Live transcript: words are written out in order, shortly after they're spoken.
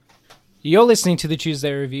You're listening to the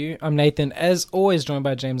Tuesday Review. I'm Nathan, as always joined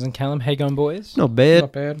by James and Callum. How you going, boys? Not bad.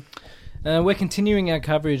 Not bad. We're continuing our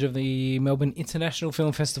coverage of the Melbourne International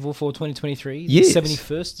Film Festival for 2023, Yes. the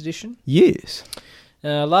 71st edition. Yes.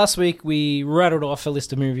 Last week we rattled off a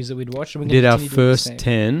list of movies that we'd watched. And We we're did our gonna continue doing the first same.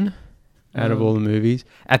 10 out of all the movies.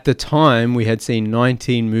 At the time, we had seen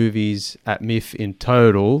 19 movies at MIFF in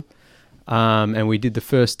total. And we did the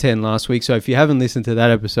first 10 last week. So if you haven't listened to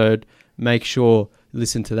that episode, make sure you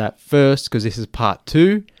listen to that first, because this is part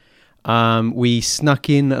 2. We snuck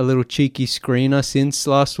in a little cheeky screener since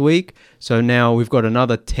last week. So now we've got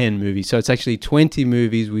another 10 movies. So it's actually 20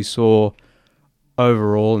 movies we saw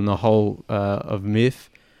overall in the whole of MIFF.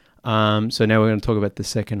 So now we're going to talk about the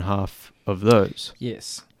second half of those.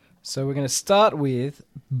 Yes. So we're going to start with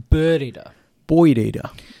Bird Eater. Boyd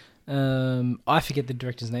Eater. I forget the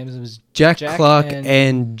director's names. It was Jack Clark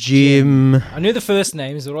and Jim. I knew the first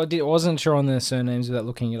names, but I wasn't sure on the surnames without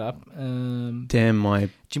looking it up. Damn my...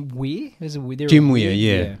 Jim Weir? Jim Weir,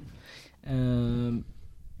 yeah.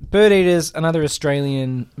 Bird Eater's another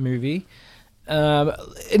Australian movie.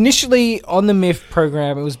 Initially on the MIFF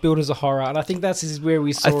program, it was billed as a horror, and I think that's where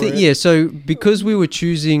we saw it. Yeah, so because we were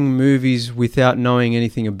choosing movies without knowing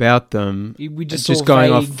anything about them, We just just saw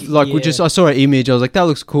going vague, off, like yeah. I saw an image, I was like, that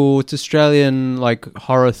looks cool, it's Australian, like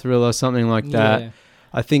horror thriller, something like that. Yeah.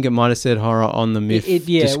 I think it might have said horror on the MIFF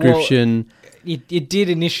yeah, description. It did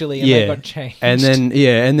initially, and then got changed. And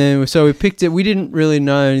then so we picked it. We didn't really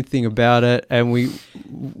know anything about it, and we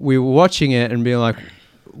were watching it and being like,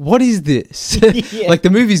 what is this? Yeah. Like the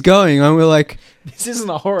movie's going, and we're like, this isn't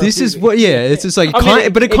a horror. this is movie. what? Yeah, it's just like,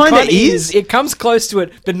 but it kind of is. It comes close to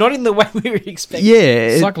it, but not in the way we were expecting.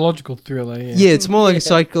 Yeah, Psychological thriller, yeah. yeah, it's more like a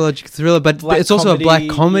psychological thriller, but Black it's also a black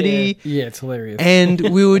comedy, comedy. Yeah, it's hilarious. And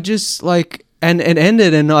we were just like, and it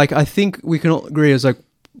ended, and like I think we can all agree it was like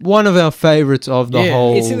one of our favorites of the Yeah,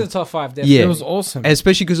 whole. It's in the top 5, definitely. Yeah. It was awesome.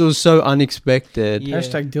 Especially because it was so unexpected. Yeah.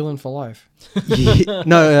 Hashtag Dylan for life. Yeah.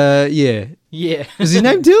 No, yeah. Yeah. Is his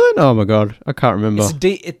name Dylan? Oh my god, I can't remember. It's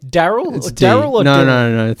Daryl? It's Daryl D. or no,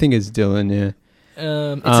 Dylan? no, I think it's Dylan. Yeah.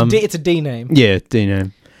 It's a D name. Yeah, D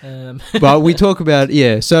name. But we talk about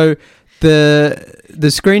So the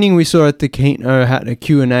screening we saw at the Kino had a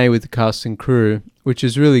Q&A with the cast and crew, which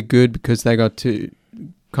is really good because they got to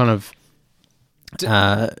kind of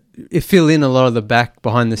fill in a lot of the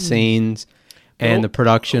behind the scenes and the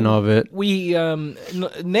production of it. We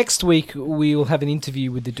next week we will have an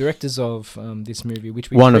interview with the directors of this movie, which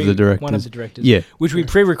we One of the directors. Yeah. which we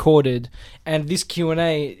pre-recorded, and this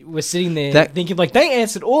Q&A, we're sitting there thinking like they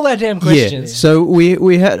answered all our damn questions. Yeah. So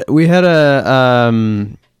we had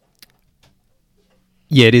a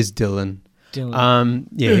it is Dylan.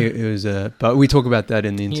 It was but we talk about that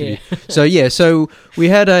in the interview. Yeah. So we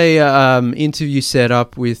had a interview set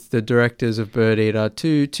up with the directors of Bird Eater,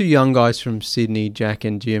 two young guys from Sydney, Jack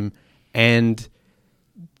and Jim, and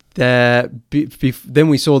then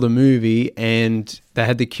we saw the movie and they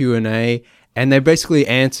had the Q&A. And they basically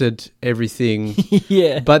answered everything.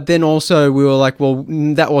 Yeah. But then also we were like, well,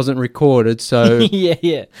 that wasn't recorded, so...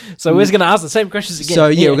 yeah. So we're just going to ask the same questions again. So,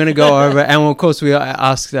 we're going to go over... And, of course, we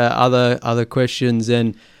asked other questions.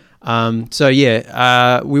 And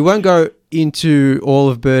we won't go into all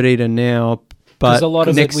of Bird Eater now, but... Because a lot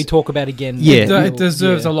of it we talk about again. Yeah. It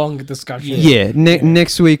deserves a longer discussion. Yeah.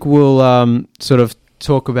 Next week we'll sort of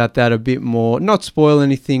talk about that a bit more. Not spoil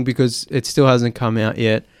anything because it still hasn't come out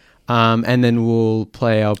yet. And then we'll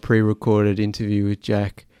play our pre-recorded interview with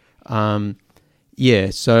Jack. So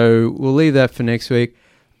we'll leave that for next week.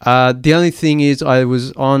 The only thing is I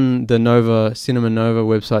was on the Cinema Nova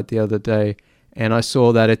website the other day, and I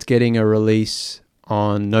saw that it's getting a release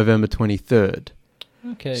on November 23rd.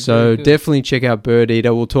 Okay. So definitely check out Bird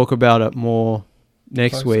Eater. We'll talk about it more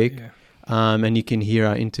next week. Yeah. And you can hear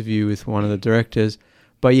our interview with one of the directors.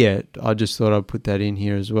 But yeah, I just thought I'd put that in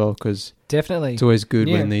here as well because definitely it's always good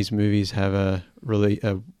when these movies have a wide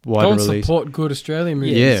release. Don't support good Australian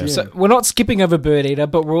movies. Yeah. So we're not skipping over Bird Eater,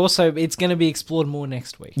 but it's going to be explored more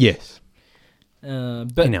next week. Yes.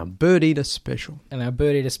 But in our Bird Eater special.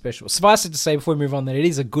 Suffice it to say before we move on that it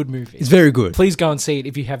is a good movie. It's very good. Please go and see it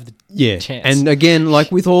if you have the chance. And again,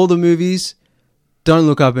 like with all the movies, don't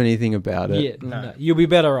look up anything about it. Yeah, no. You'll be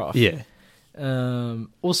better off. Yeah.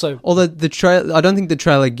 Also, although the trailer, I don't think the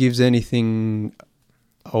trailer gives anything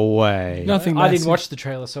away. Nothing. I didn't watch the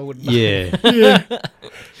trailer, so I wouldn't know. Yeah.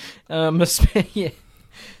 Yeah.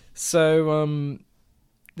 So,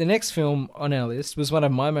 the next film on our list was one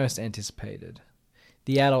of my most anticipated.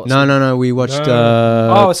 The adult. No. We watched.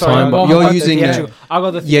 Oh, sorry. Time Bomb. You're using. I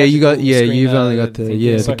got the. Yeah, you got. Yeah, screen, you've only got the. thing,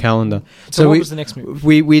 Yeah, sorry. the calendar. So what was the next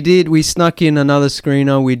movie? We snuck in another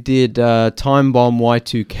screener. We did Time Bomb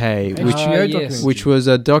Y2K, which was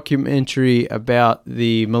a documentary about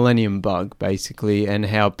the Millennium Bug, basically, and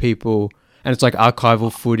how people. And it's like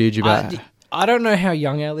archival footage about. I don't know how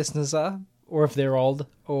young our listeners are, or if they're old,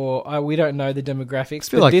 or we don't know the demographics. I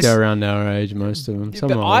feel like they're around our age, most of them. Some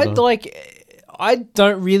but are older. I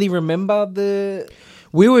don't really remember the.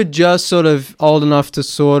 We were just sort of old enough to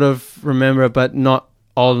sort of remember it, but not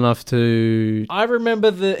old enough to. I remember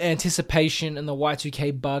the anticipation and the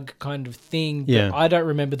Y2K bug kind of thing. But I don't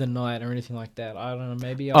remember the night or anything like that. I don't know.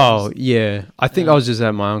 Maybe. I think I was just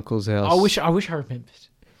at my uncle's house. I wish I remembered,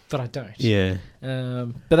 but I don't. Yeah.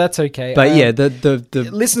 But that's okay. But the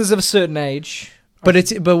listeners of a certain age.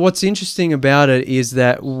 But what's interesting about it is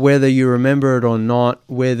that whether you remember it or not,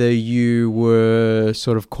 whether you were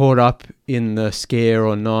sort of caught up in the scare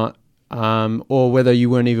or not, or whether you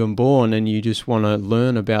weren't even born and you just want to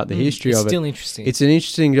learn about the history of it. It's still interesting. It's an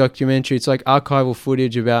interesting documentary. It's like archival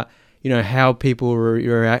footage about, how people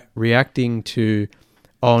were reacting to,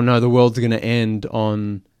 oh no, the world's going to end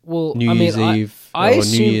on New Year's Eve or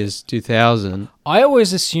New Year's 2000. I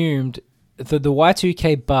always assumed that the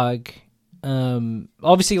Y2K bug...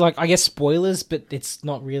 obviously, I guess spoilers, but it's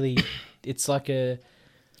not really. It's like a.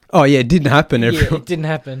 Oh yeah, it didn't happen. Yeah, it didn't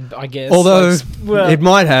happen. I guess. Although it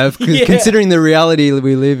might have, considering the reality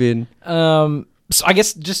we live in. So I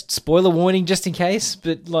guess just spoiler warning, just in case.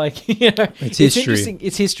 But it's history. Interesting.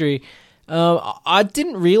 It's history. I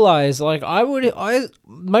didn't realize. I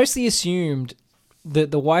mostly assumed that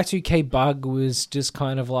the Y2K bug was just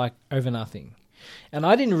kind of over nothing. And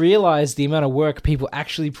I didn't realize the amount of work people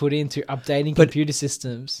actually put into updating computer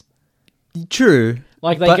systems. True.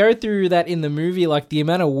 They go through that in the movie, the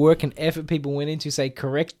amount of work and effort people went into, say,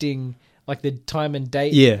 correcting, the time and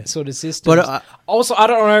date sort of systems. But also, I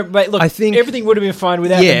don't know, mate, look, I think everything would have been fine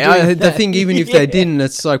without them doing that. I think even if they didn't,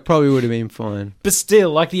 it's probably would have been fine. But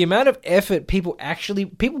still, the amount of effort people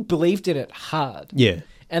believed in it hard. Yeah.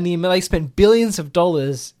 And they spent billions of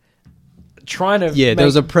dollars trying to there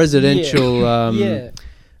was a presidential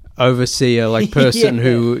overseer person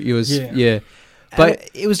who was but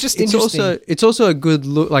it was just interesting. It's also a good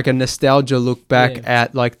look, a nostalgia look back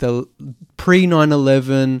at the pre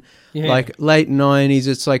 9/11 late 90s.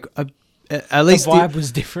 It's at least the vibe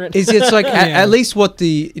was different. It's at least what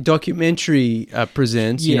the documentary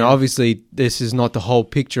presents. Obviously this is not the whole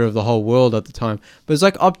picture of the whole world at the time, but it's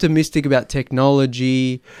optimistic about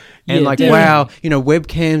technology. And wow,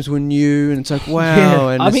 webcams were new, and it's wow,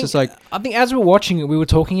 and it's just I think as we were watching it, we were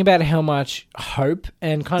talking about how much hope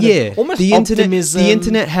and kind of almost the optimism. The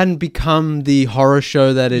internet hadn't become the horror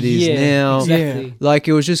show that it is now. Exactly.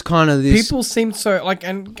 It was just kind of this. People seemed so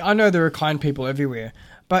and I know there are kind people everywhere,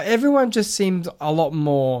 but everyone just seemed a lot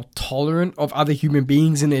more tolerant of other human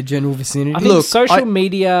beings in their general vicinity. I think social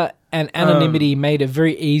media and anonymity made it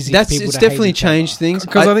very easy for people it's to definitely hate each changed other. things.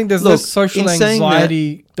 Because I think there's less social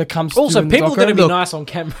anxiety that comes also, through people are going to be nice on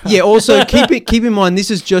camera. Yeah, also keep in mind, this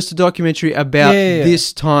is just a documentary about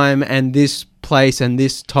this time and this place and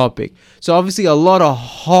this topic. So obviously a lot of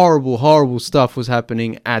horrible stuff was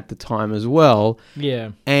happening at the time as well.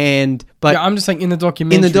 Yeah. But I'm just saying in the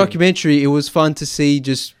documentary, it was fun to see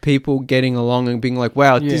just people getting along and being like,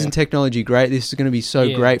 wow, isn't technology great? This is going to be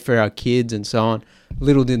so great for our kids and so on.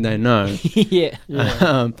 Little did they know.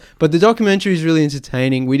 But the documentary is really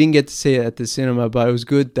entertaining. We didn't get to see it at the cinema, but it was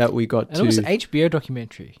good that we got to. And it was an HBO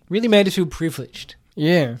documentary. Really made us feel privileged.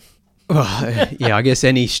 Yeah. I guess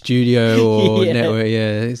any studio or network,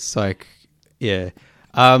 it's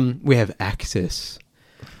we have access.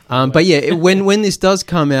 But when this does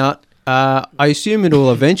come out, I assume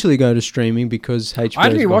it'll eventually go to streaming because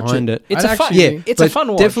HBO is behind it. It's a fun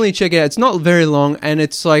watch. Definitely check it out. It's not very long, and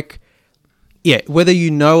it's whether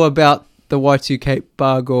you know about the Y2K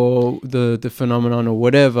bug or the phenomenon or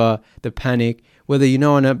whatever, the panic, whether you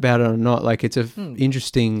know about it or not, it's a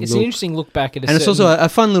interesting. It's an interesting look back at it, and it's also a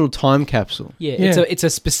fun little time capsule. It's a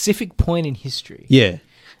specific point in history. Yeah.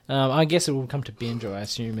 I guess it will come to binge, I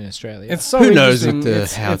assume, in Australia. It's so who knows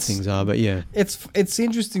how things are, but it's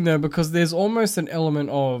interesting though because there's almost an element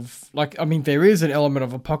of there is an element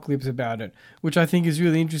of apocalypse about it, which I think is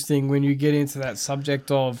really interesting when you get into that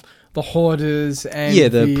subject of the hoarders and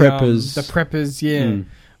the preppers,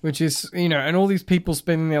 which is and all these people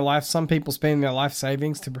spending their life. Some people spending their life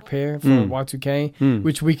savings to prepare for Y2K,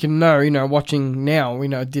 which we can know. Watching now, we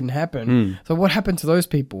know it didn't happen. So what happened to those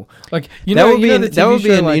people? That would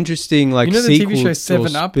be an interesting the sequel TV show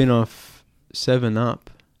 7 or Up? spin-off. 7 Up.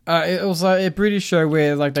 It was like a British show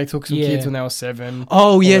where like they took some kids when they were 7.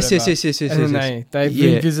 Oh or yes, whatever. yes. And then they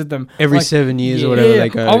revisit them every like, 7 years or whatever they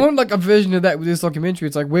go. I want like a version of that with this documentary.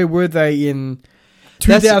 It's like, where were they in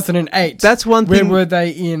 2008? That's one Where thing. were they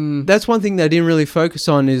in? That's one thing they didn't really focus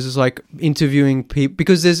on is like interviewing people,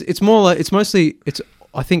 because it's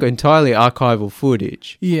I think entirely archival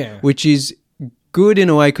footage. Yeah. Which is good in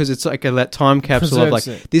a way because it's like that time capsule of like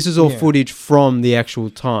this is all footage from the actual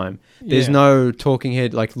time. There's no talking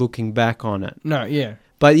head like looking back on it. No, yeah.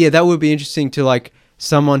 But yeah, that would be interesting to like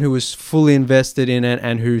someone who was fully invested in it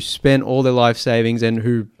and who spent all their life savings and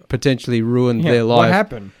who potentially ruined their life. What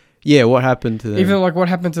happened? Yeah, what happened to them? Even like what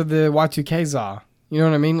happened to the Y2K czar? You know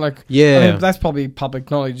what I mean? Like, yeah, I mean, that's probably public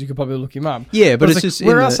knowledge. You could probably look him up. Yeah, but it's like, just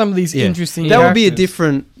where are some of these interesting? That would be a characters?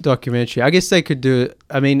 different documentary. I guess they could do it.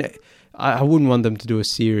 I mean, I wouldn't want them to do a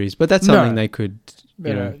series, but that's something they could.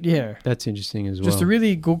 That's interesting as well. Just a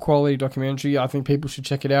really good quality documentary. I think people should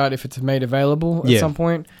check it out if it's made available at some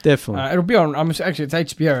point. Definitely, it'll be on. Actually, it's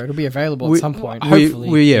HBO. It'll be available at some point. Hopefully,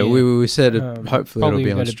 we said it. Hopefully, it'll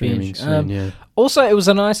be on streaming soon. Also, it was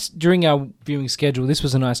a nice during our viewing schedule. This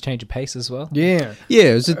was a nice change of pace as well. Yeah,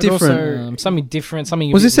 it was a different, something different.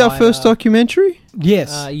 Something. Was this our first documentary?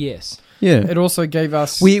 Yes. Yes. Yeah. It also gave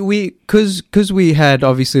us because we had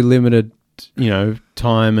obviously limited,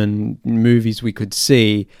 time and movies we could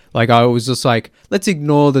see. Like I was just like, let's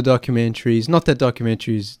ignore the documentaries. Not that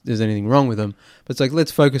documentaries there's anything wrong with them, but it's like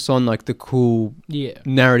let's focus on like the cool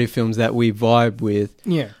narrative films that we vibe with.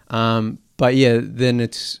 Yeah. But yeah, then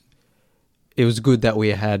it was good that we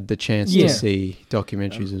had the chance to see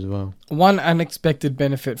documentaries as well. One unexpected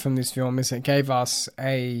benefit from this film is it gave us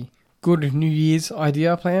a good New Year's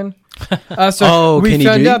idea plan. So we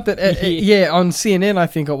found out that on CNN, I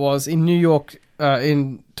think it was in New York,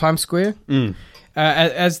 in Times Square,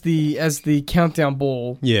 as the countdown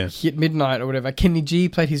ball hit midnight or whatever, Kenny G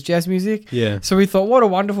played his jazz music. Yeah. So we thought, what a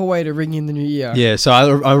wonderful way to ring in the new year. Yeah. So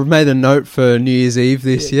I made a note for New Year's Eve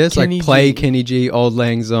this year. It's Kenny like play G. Kenny G, Old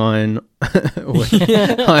Lang Syne.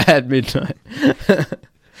 I had midnight.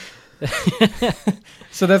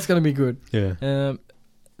 So that's going to be good. Yeah.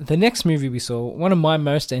 The next movie we saw, one of my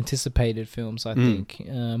most anticipated films, I think,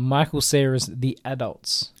 Michael Cera's The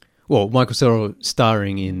Adults. Well, Michael Cera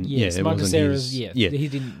starring in... Yes, it Michael wasn't Cera's... his, he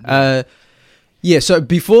didn't... so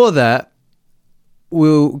before that,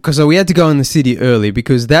 because we had to go in the city early,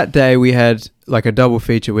 because that day we had like a double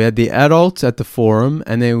feature. We had The Adults at the Forum,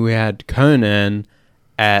 and then we had Conan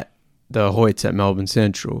at the Hoyts at Melbourne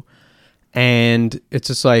Central. And it's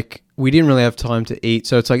just like... we didn't really have time to eat,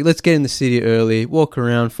 so it's like, let's get in the city early, walk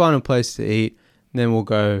around, find a place to eat, and then we'll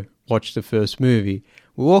go watch the first movie.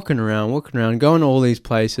 We're walking around, going to all these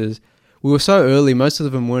places. We were so early, most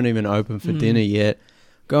of them weren't even open for dinner yet.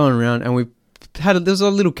 Going around, and there was a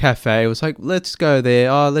little cafe. It was like, let's go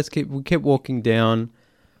there. We kept walking down.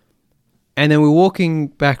 And then we're walking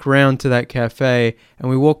back round to that cafe, and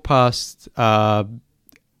we walk past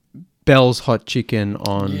Bell's Hot Chicken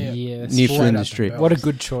on near Flinders Street. What a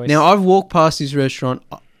good choice. Now, I've walked past this restaurant,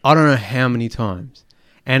 I don't know how many times.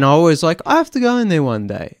 And I always like, I have to go in there one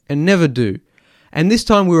day, and never do. And this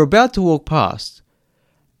time we were about to walk past,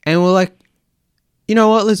 and we're like, you know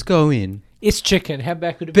what, let's go in. It's chicken. How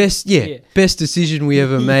bad could it be? Best decision we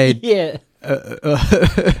ever made. For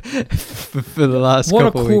the last couple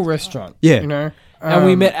of weeks. What a cool restaurant. Yeah. And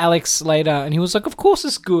we met Alex later, and he was like, of course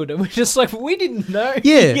it's good. And we're just like, we didn't know.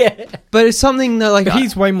 Yeah. But it's something that like... But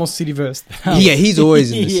he's way more city-versed than us. Yeah, he's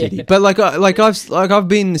always in the city. But I've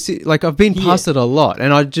been in the city, I've been past it a lot,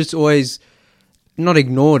 and I just always not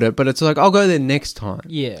ignored it, but it's like, I'll go there next time.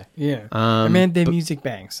 Yeah. Man, their music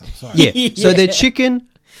bangs. I'm sorry. Yeah. So their chicken,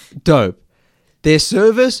 dope. Their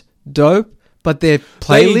service, dope. But their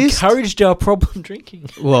playlist... They encouraged our problem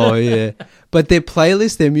drinking. Well, yeah. But their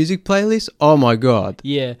playlist, their music playlist, oh my God.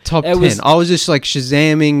 Yeah. Top 10. I was just like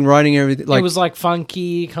Shazamming, writing everything. Like, it was like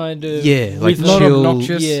funky, kind of... Yeah, like chill. Not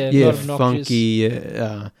obnoxious. Yeah,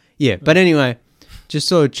 funky. Yeah. But anyway, just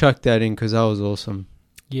sort of chucked that in because that was awesome.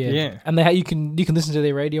 Yeah. And you can listen to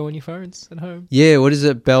their radio on your phones at home. Yeah, what is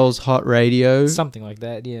it? Bell's Hot Radio? Something like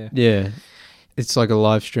that, yeah. Yeah. It's like a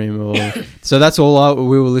live stream of all. So that's all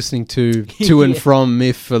we were listening to and from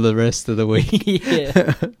MIFF for the rest of the week.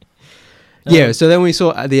 So then we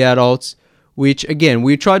saw The Adults, which, again,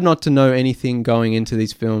 we tried not to know anything going into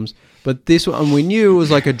these films, but this one, we knew it was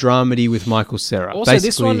like a dramedy with Michael Cera. Also,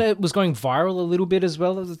 this one was going viral a little bit as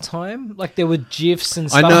well at the time. Like, there were GIFs and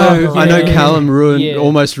stuff. I know Callum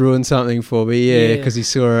almost ruined something for me, because he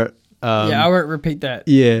saw it. I won't repeat that.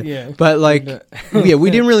 Yeah. But like, we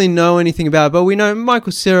didn't really know anything about it, but we know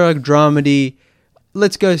Michael Cera, dramedy,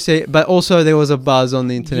 let's go see it. But also there was a buzz on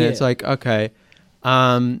the internet. It's like, okay,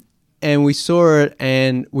 And we saw it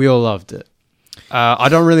and we all loved it. I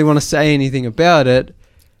don't really want to say anything about it.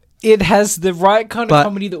 It has the right kind of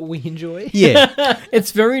comedy that we enjoy. Yeah.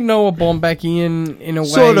 It's very Noah Baumbach-ian in a way.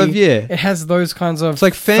 Sort of, yeah. It has those kinds of... It's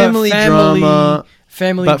like family drama,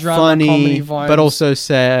 but drama, funny, comedy vibes, but also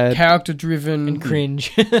sad. Character-driven. And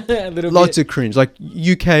cringe. A little Lots bit. of cringe. Like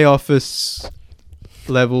UK Office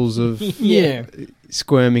levels of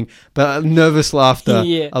squirming. But nervous laughter.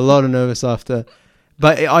 Yeah. A lot of nervous laughter.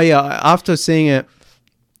 But after seeing it,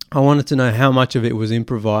 I wanted to know how much of it was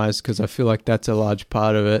improvised because I feel like that's a large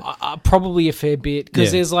part of it. Probably a fair bit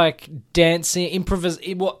because there's like dancing,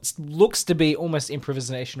 what looks to be almost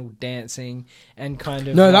improvisational dancing and kind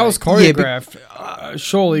of. No, that was choreographed,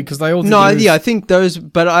 surely, because they all. I think those,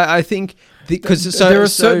 but I think because there are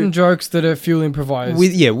certain jokes that feel improvised.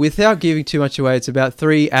 Without giving too much away, it's about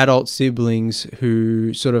 3 adult siblings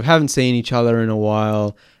who sort of haven't seen each other in a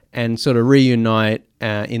while and sort of reunite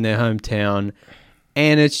in their hometown.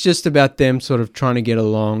 And it's just about them sort of trying to get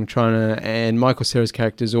along, and Michael Cera's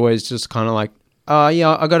character is always just kind of like, I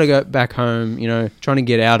got to go back home, trying to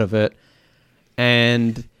get out of it.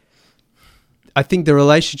 And I think the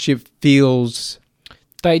relationship feels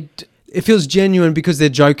genuine because they're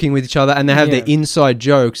joking with each other and they have their inside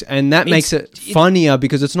jokes, and that makes it funnier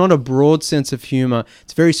because it's not a broad sense of humor.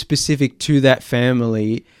 It's very specific to that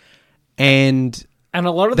family, and a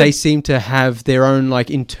lot of they seem to have their own like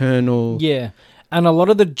internal And a lot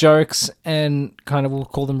of the jokes and kind of, we'll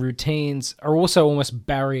call them routines, are also almost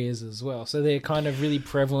barriers as well. So they're kind of really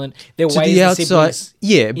prevalent. They're to ways the outside.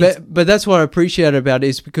 Yeah, but that's what I appreciate about it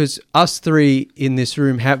is because us 3 in this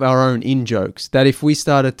room have our own in-jokes that if we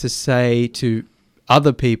started to say to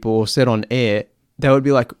other people or said on air, they would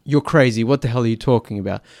be like, you're crazy. What the hell are you talking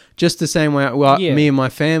about? Just the same way, me and my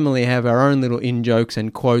family have our own little in-jokes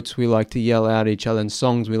and quotes we like to yell out at each other and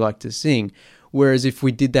songs we like to sing. Whereas if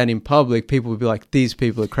we did that in public, people would be like, these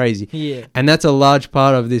people are crazy. Yeah. And that's a large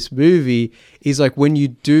part of this movie is like when you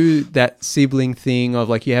do that sibling thing of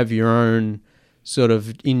like you have your own sort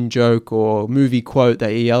of in-joke or movie quote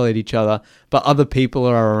that you yell at each other, but other people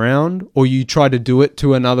are around or you try to do it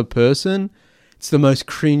to another person, it's the most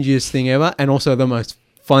cringiest thing ever and also the most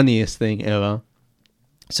funniest thing ever.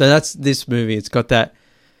 So that's this movie. It's got that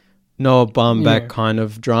Noah Baumbach kind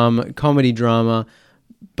of drama, comedy drama,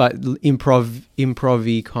 but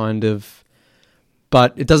improv-y kind of,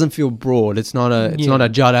 but it doesn't feel broad. It's not a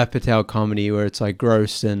Judd Apatow comedy where it's like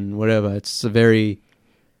gross and whatever. It's a very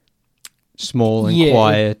small and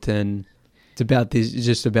quiet, and it's about this. It's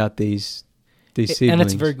just about these siblings, and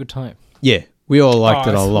it's a very good time. Yeah, we all liked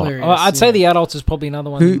it a lot. I'd say The Adults is probably another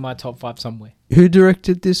one in my top 5 somewhere. Who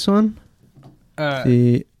directed this one?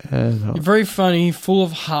 Very funny, full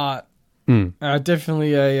of heart.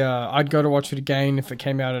 Definitely I'd go to watch it again if it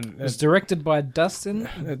came out. It was directed by Dustin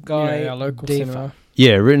Guy our local Defa. cinema.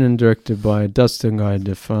 Yeah, written and directed by Dustin Guy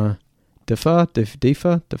Defa.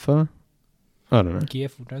 Defa? I don't know.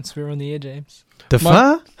 Careful, don't swear on the air, James.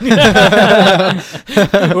 Defa?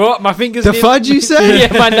 Well, my fingers. Defa'd you say?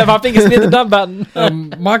 Yeah, my fingers near the done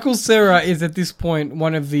button. Michael Cera is at this point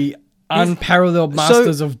one of the unparalleled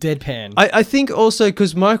masters of deadpan. I think also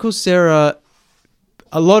because Michael Cera,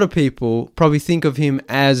 a lot of people probably think of him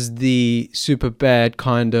as the super bad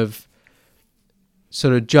kind of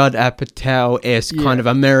sort of Judd Apatow-esque kind of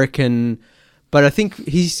American, but I think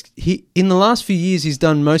he in the last few years he's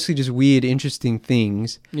done mostly just weird, interesting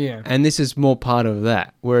things. Yeah, and this is more part of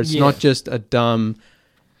that, where it's not just a dumb.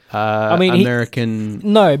 American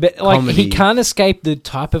but like comedy. He can't escape the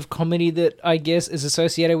type of comedy that I guess is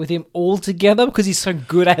associated with him altogether because he's so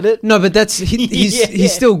good at it. No, but that's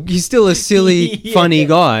he's still a silly, funny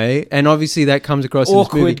guy, and obviously that comes across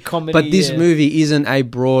awkward in this movie. Comedy. But this movie isn't a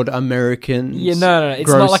broad American. Yeah, no,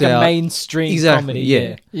 it's not like a mainstream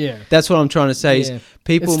comedy. Yeah, that's what I'm trying to say. Is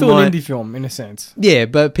people it's still an indie film in a sense. Yeah,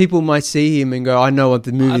 but people might see him and go, "I know what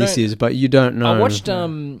the movie this is," but you don't know. I watched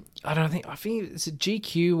I think it's a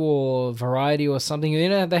GQ or Variety or something. You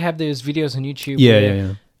know, they have those videos on YouTube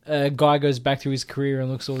where a guy goes back through his career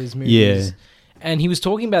and looks at all his movies. Yeah. And he was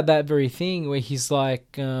talking about that very thing where he's like,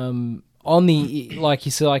 he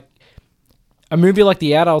said, like, a movie like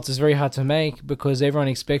The Adults is very hard to make because everyone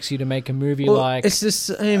expects you to make a movie like it's the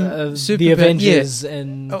same The Avengers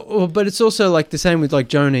and but it's also like the same with like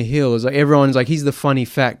Jonah Hill. It's like everyone's like he's the funny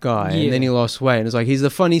fat guy and then he lost weight and it's like he's the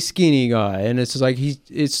funny skinny guy and it's just like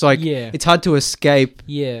it's hard to escape.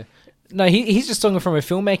 Yeah. No, he's just talking from a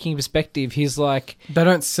filmmaking perspective. He's like they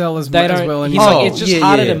don't sell as well anymore. He's like it's just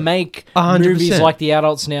harder to make 100%. Movies like The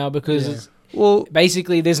Adults now because it's, well,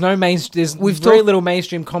 basically, there's very little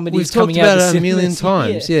mainstream comedies coming out. We've talked about it a million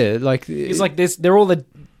times. Yeah, like it's like they're all the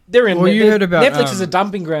They're in. Well, you heard about Netflix is a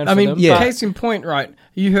dumping ground. I for mean, them, yeah. case in point, right?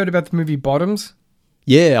 You heard about the movie Bottoms?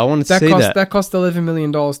 Yeah, I wanted to see that. That cost $11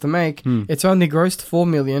 million to make. It's only grossed $4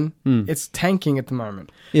 million. It's tanking at the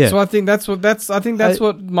moment. Yeah. So I think that's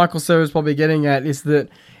what Michael Cera is probably getting at, is that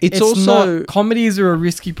it's also not, comedies are a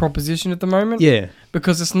risky proposition at the moment. Yeah.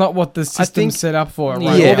 Because it's not what the system's set up for.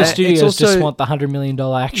 Right? Yeah, all the studios also, just want the $100 million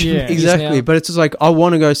action. Yeah. Exactly. But it's just like, I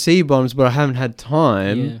want to go see Bombs, but I haven't had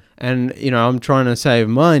time. Yeah. And, I'm trying to save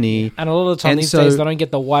money. And a lot of the time these days, they don't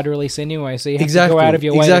get the wide release anyway, so you have to go out of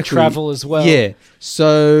your way to travel as well. Yeah.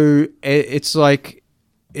 So it's like,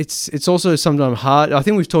 it's also sometimes hard. I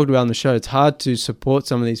think we've talked about on the show, it's hard to support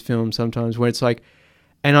some of these films sometimes where it's like,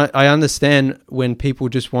 and I understand when people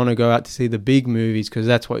just want to go out to see the big movies because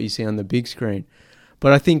that's what you see on the big screen.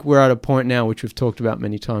 But I think we're at a point now, which we've talked about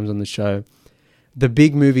many times on the show, the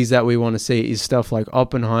big movies that we want to see is stuff like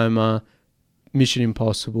Oppenheimer, Mission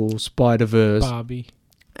Impossible, Spider-Verse.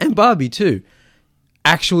 Barbie too.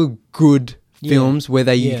 Actual good films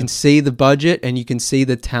where you can see the budget and you can see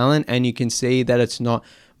the talent and you can see that it's not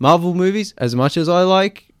Marvel movies. As much as I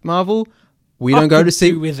like Marvel, we don't go to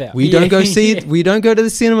see. We don't go see. We don't go to the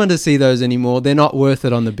cinema to see those anymore. They're not worth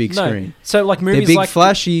it on the big screen. So like movies, they're big,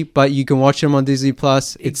 flashy, but you can watch them on Disney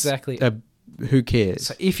Plus. Exactly. Who cares?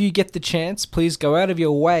 So if you get the chance, please go out of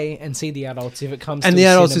your way and see The Adults if it comes. And to The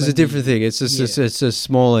Adults is a different thing. It's just it's a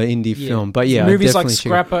smaller indie film. But yeah, movies like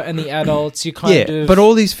Scrapper and The Adults, you kind of. But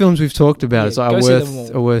all these films we've talked about, it's like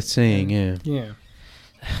are worth seeing. Yeah.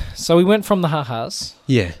 So we went from the ha-has.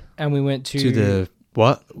 Yeah. And we went to the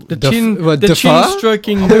what? The chin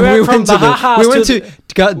stroking. We went from the ha-has. We went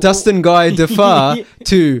to Dustin Guy Defar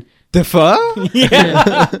to Defar.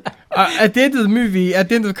 Yeah. At the end of the movie, at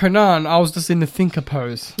the end of Conan, I was just in the thinker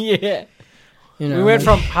pose. Yeah. We went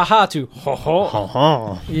from ha-ha to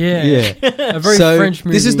ho-ho. Yeah. A very French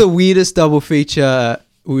movie. This is the weirdest double feature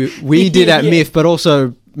we did at MIFF, but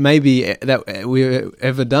also maybe that we've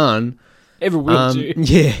ever done. Ever will do.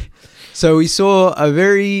 Yeah. So we saw a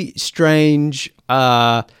very strange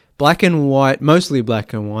black and white, mostly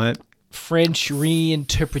black and white, French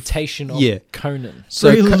reinterpretation of Conan. So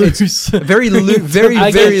very loose. Very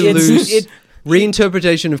loose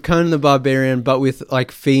reinterpretation of Conan the Barbarian, but with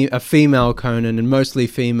like a female Conan and mostly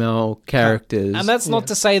female characters. And that's not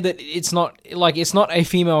to say that it's not a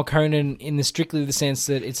female Conan in the strictly the sense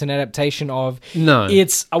that it's an adaptation of. No,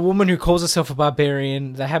 it's a woman who calls herself a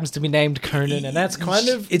barbarian that happens to be named Conan, and that's kind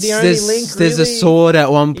of the only link. There's a sword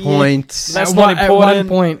at one point. Yeah, that's not important. At one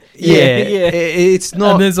point. Yeah. It's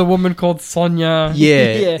not. And there's a woman called Sonia.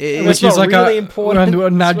 Yeah, which is like really important.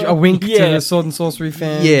 A wink to the sword and sorcery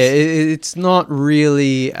fans. Yeah, it's not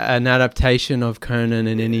really an adaptation of Conan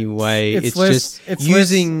in any way. It's just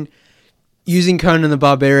using Conan the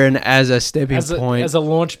Barbarian as a stepping point, as a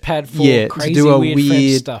launch pad for crazy to do a weird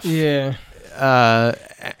French stuff. Yeah.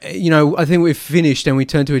 I think we've finished and we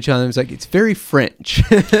turned to each other and it was like, it's very French.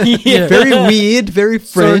 Very weird, very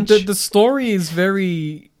French. So the story is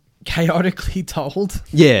very chaotically told.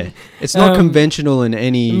 Yeah. It's not conventional in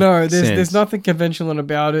any sense. There's nothing conventional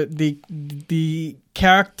about it. The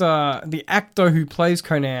character, the actor who plays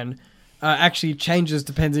Conan actually changes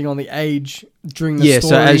depending on the age during the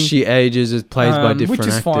story. So as she ages, it plays by different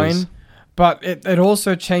actors. Which is fine. But it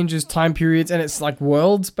also changes time periods and it's like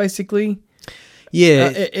worlds, basically. Yeah.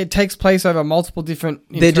 It takes place over multiple different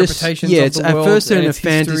interpretations of the world. At first they're in a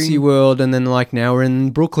history. fantasy world and then like now we're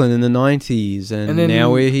in Brooklyn in the 90s and then,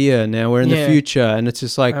 now we're here, now we're in the future and it's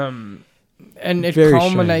just like and it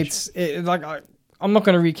culminates I'm not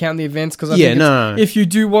going to recount the events because I think if you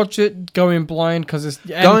do watch it, go in blind because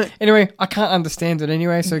anyway, I can't understand it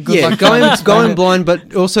anyway. So good luck. Go in blind,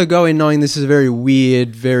 but also go in knowing this is very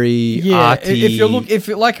weird, very arty. If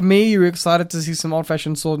you're like me, you're excited to see some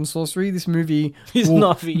old-fashioned sword and sorcery. This movie will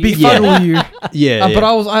not for you. befuddle you. But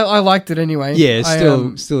I liked it anyway. Yeah,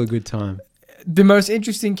 it's still a good time. The most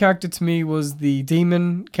interesting character to me was the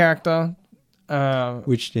demon character.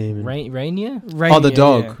 Which demon? Rainier? Oh, the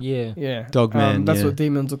dog. Yeah. Dog man. That's what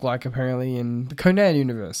demons look like apparently in the Conan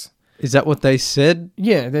universe. Is that what they said?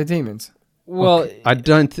 Yeah, they're demons. Well, okay. I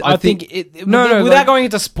don't. I think without going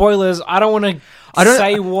into spoilers, I don't want to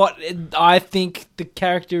say what I think the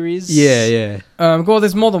character is. Yeah. Well,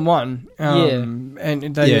 there's more than one. And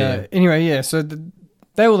they anyway, so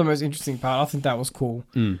they were the most interesting part. I think that was cool.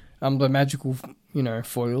 The magical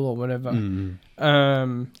foil or whatever.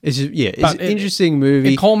 It's an interesting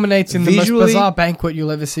movie. It culminates in the most bizarre banquet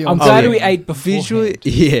you'll ever see. I'm glad we ate before.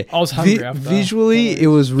 Visually, I was hungry after visually, it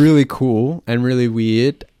was really cool and really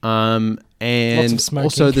weird. And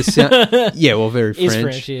also the sound. Very French. It's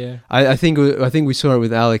French, yeah. I think we saw it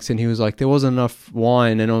with Alex, and he was like, "There wasn't enough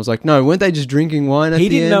wine," and I was like, "No, weren't they just drinking wine at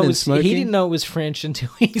the end and smoking?" He didn't know it was French until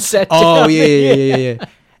he sat down. Oh yeah.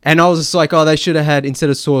 And I was just like, "Oh, they should have had, instead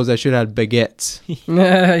of swords, they should have had baguettes."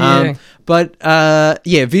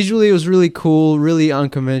 Visually it was really cool, really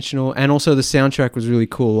unconventional, and also the soundtrack was really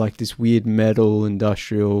cool, like this weird metal,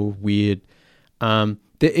 industrial, weird.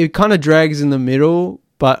 It kind of drags in the middle.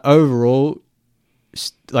 But overall,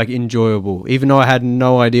 like, enjoyable. Even though I had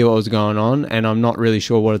no idea what was going on, and I'm not really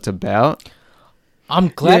sure what it's about. I'm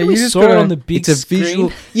glad we saw it on the big screen. It's a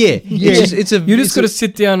visual. Yeah. You just got to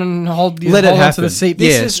sit down and let it happen. To the seat.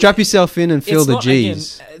 Strap yourself in and feel the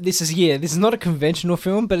G's. Again, this is not a conventional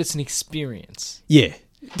film, but it's an experience. Yeah.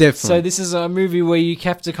 Definitely. So this is a movie where you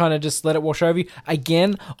have to kind of just let it wash over you.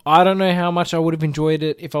 Again, I don't know how much I would have enjoyed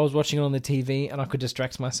it if I was watching it on the TV and I could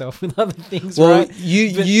distract myself with other things. Well, right?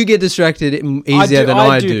 you get distracted easier than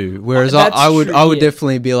I do. Whereas I would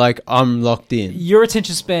definitely be like, I'm locked in. Your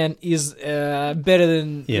attention span is better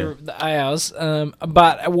than ours.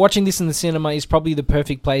 But watching this in the cinema is probably the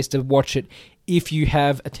perfect place to watch it if you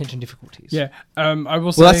have attention difficulties. Yeah. I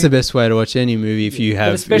will say... Well, that's the best way to watch any movie if you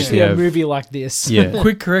have... But especially a movie like this. Yeah.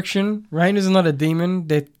 Quick correction. Rain is not a demon.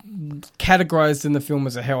 They're categorized in the film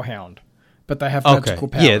as a hellhound. But they have magical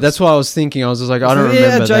powers. Yeah, that's what I was thinking. I was just like, I don't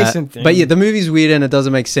remember adjacent that. Thing. But the movie's weird and it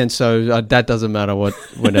doesn't make sense, so that doesn't matter,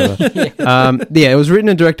 whatever. It was written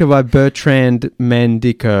and directed by Bertrand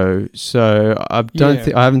Mandico, so I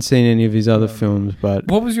haven't seen any of his other films, but...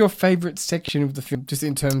 What was your favourite section of the film, just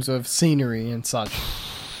in terms of scenery and such?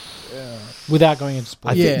 Without going into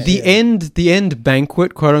spoilers. The end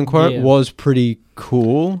banquet, quote unquote, was pretty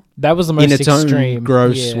cool. That was the most extreme. In its own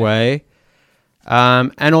gross way.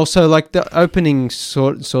 And also, like, the opening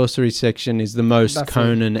sorcery section is the most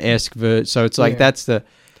Conan-esque so it's like that's the...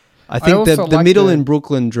 I think the middle in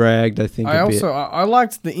Brooklyn dragged, I think, a bit. I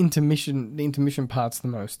liked the intermission parts the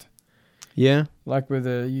most. Yeah? Like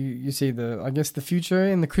where you see the future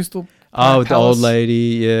in the crystal palace. The old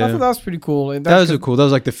lady, yeah. I thought that was pretty cool. That was cool. That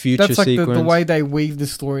was like the future sequence. That's like the way they weave the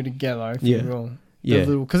story together, if you will. Yeah,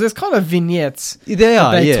 because there's kind of vignettes.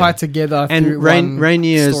 They tie together. And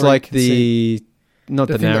Rainier is like the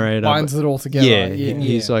narrator, that binds it all together. Yeah,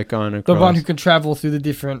 he's like going across. The one who can travel through the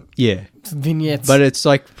different vignettes. But it's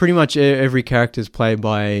like pretty much every character is played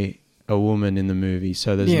by a woman in the movie,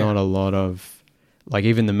 so there's not a lot of, like,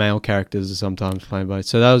 even the male characters are sometimes played by.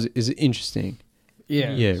 So that is interesting.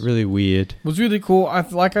 Yeah, really weird. It was really cool.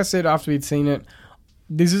 Like I said after we'd seen it,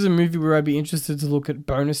 this is a movie where I'd be interested to look at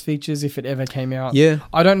bonus features if it ever came out. Yeah.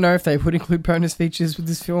 I don't know if they would include bonus features with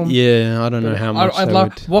this film. Yeah, I don't know how much they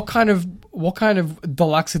would. What kind of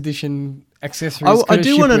deluxe edition accessories I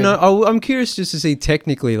do want to know. I'm curious just to see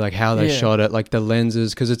technically, like, how they shot it, like the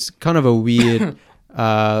lenses, because it's kind of a weird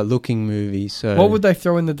looking movie. So what would they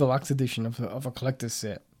throw in the deluxe edition of a collector's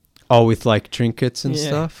set? Oh, with like trinkets and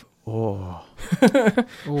stuff? Oh.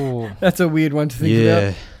 That's a weird one to think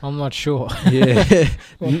about. I'm not sure. Yeah.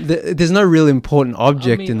 There's no real important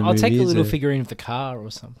object in the movie. I'll take a little figurine of the car or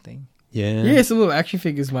something. Yeah. Yeah, some little action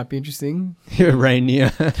figures might be interesting.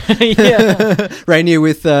 Rainier. Yeah. Rainier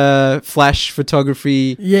with flash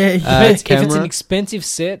photography. Yeah. If it's an expensive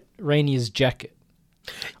set, Rainier's jacket.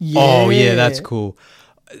 Yeah. Oh, yeah, that's cool.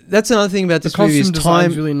 That's another thing about this movie is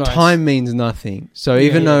time. Really nice. Time means nothing. So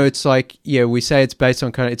even though it's like, we say it's based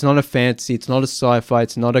on it's not a fantasy, it's not a sci-fi,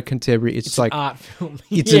 it's not a contemporary. It's like an art film.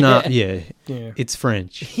 It's an art. Yeah. It's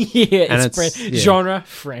French. It's French. Genre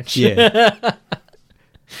French. Yeah.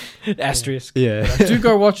 Asterisk. Yeah. Do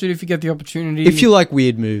go watch it if you get the opportunity. If you like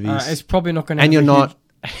weird movies, it's probably not going to. And you're not,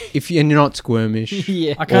 and you're not squirmish.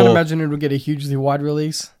 Yeah. I can't imagine it will get a hugely wide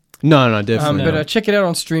release. No, definitely. But check it out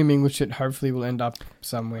on streaming, which it hopefully will end up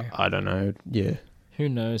somewhere. I don't know. Yeah. Who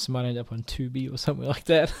knows? It might end up on Tubi or something like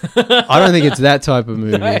that. I don't think it's that type of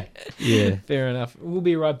movie. No. Yeah. Fair enough. We'll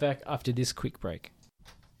be right back after this quick break.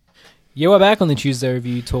 Yeah, we're back on the Tuesday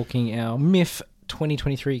review talking our MIFF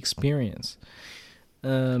 2023 experience.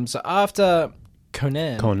 So after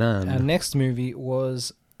Conan, our next movie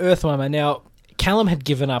was Earthwormer. Now, Callum had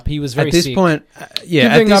given up. He was very sick. Point,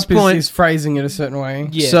 giving up is phrasing it a certain way.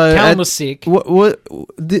 Yeah, so Callum was sick.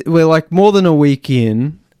 We're like more than a week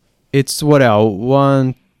in. It's what our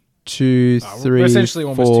 1, 2, 3,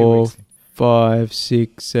 essentially 4, 5,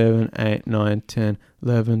 6, 7, 8, 9, 10,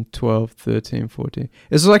 11, 12, 13, 14.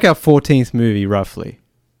 It's like our 14th movie, roughly.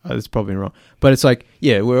 That's probably wrong. But it's like,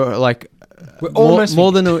 we're like We're almost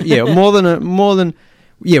more than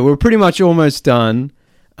we're pretty much almost done.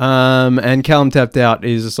 And Callum tapped out.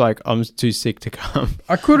 He's just like, I'm too sick to come.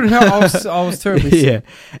 I couldn't help. I was terribly sick.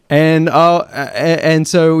 And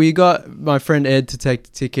so we got my friend Ed to take the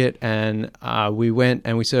ticket, and we went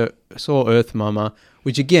and we saw Earth Mama,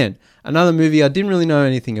 which again, another movie I didn't really know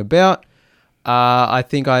anything about. I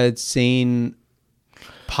think I had seen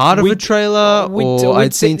part of a trailer, or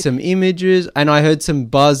I'd seen some images, and I heard some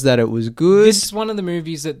buzz that it was good. This is one of the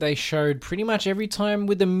movies that they showed pretty much every time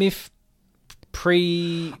with the MIFF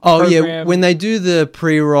pre-program. Oh yeah, when they do the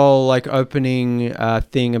pre-roll like opening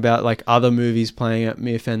thing about like other movies playing at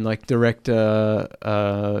MIFF and like director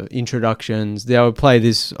introductions, they would play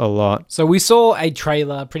this a lot. So we saw a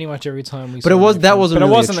trailer pretty much every time we saw that wasn't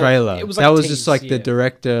really a trailer. It was like that was tease, just like the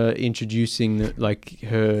director introducing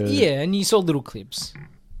her. Yeah, and you saw little clips.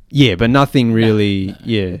 Yeah, but nothing really.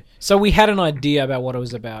 Yeah. So we had an idea about what it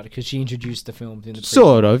was about because she introduced the film in the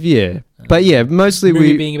sort of, yeah. But yeah, mostly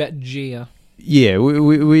movie being about Gia. Yeah,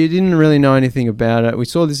 we didn't really know anything about it. We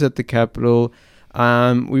saw this at the Capitol.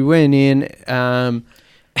 We went in, and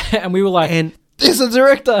we were like, "And this is a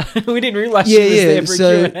director." We didn't realize she was there for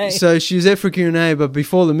a Q&A. So she was there for Q&A, but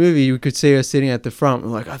before the movie, we could see her sitting at the front. We're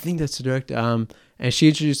like, "I think that's the director." And she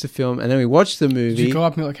introduced the film, and then we watched the movie. Did you go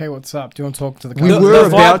up and be like, "Hey, what's up? Do you want to talk to the?" We were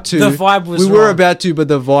about to. The vibe was. We were about to, but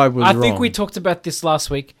the vibe was wrong. I think we talked about this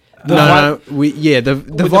last week. The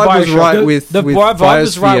vibe was right with the vibe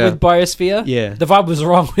was right with Biosphere. Yeah, the vibe was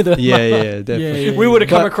wrong with it. Yeah, definitely. We would have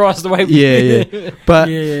come across the way. But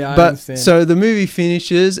I understand. So the movie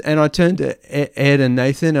finishes, and I turned to Ed and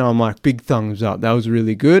Nathan, and I'm like, big thumbs up. That was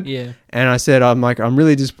really good. Yeah. And I said, I'm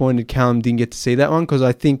really disappointed Callum didn't get to see that one because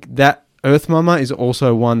I think that Earth Mama is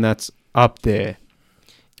also one that's up there.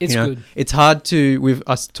 It's good. It's hard to.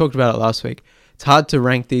 I talked about it last week. It's hard to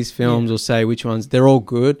rank these films or say which ones. They're all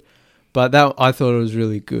good. But that I thought it was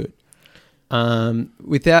really good. And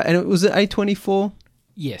it was at A24?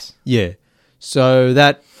 Yes. Yeah. So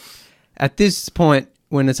that at this point,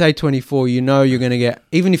 when it's A24, you know you're going to get,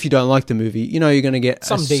 even if you don't like the movie, you know you're going to get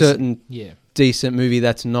certain decent movie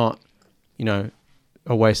that's not, a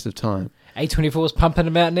waste of time. A24 is pumping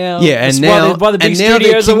them out now. Yeah, and now by the big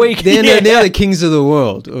studios a week. They're now the kings of the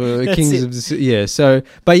world. So,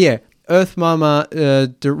 but yeah, Earth Mama,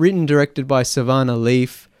 written, directed by Savannah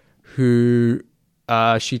Leaf, who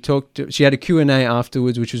she had a Q&A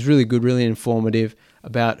afterwards, which was really good, really informative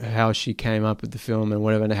about how she came up with the film and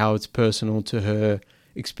whatever, and how it's personal to her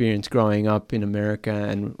experience growing up in America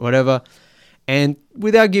and whatever. And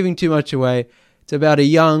without giving too much away, it's about a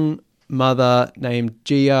young mother named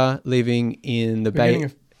Gia living in the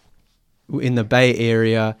Bay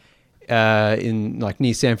Area, in like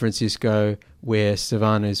near San Francisco, where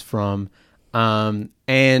Savannah is from,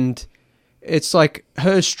 and it's like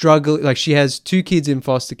her struggle. Like she has 2 kids in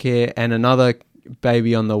foster care and another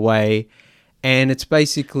baby on the way, and it's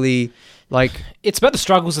basically like it's about the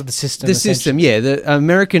struggles of the system. The system, yeah. The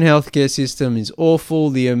American healthcare system is awful.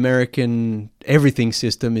 The American everything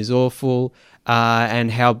system is awful, and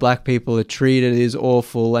how black people are treated is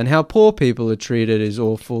awful, and how poor people are treated is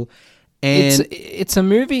awful. And it's a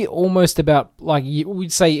movie almost about, like,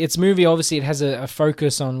 we'd say it's a movie, obviously it has a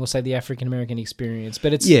focus on, we'll say, the African American experience,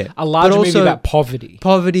 but it's a larger movie about poverty.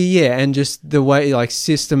 Poverty, yeah, and just the way, like,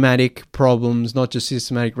 systematic problems, not just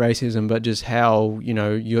systematic racism, but just how,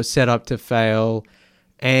 you're set up to fail.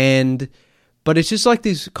 But it's just like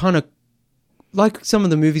this kind of, like some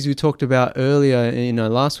of the movies we talked about earlier in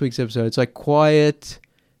last week's episode. It's like quiet,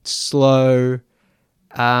 slow,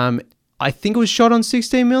 I think it was shot on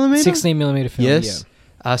 16mm? 16mm film, yes.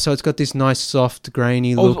 Yeah. So it's got this nice, soft,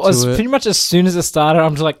 grainy look to it. Pretty much as soon as it started,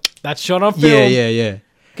 I'm just like, that's shot on film. Yeah.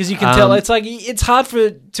 Because you can tell, it's like, it's hard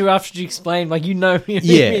to after you explain, like, you know what I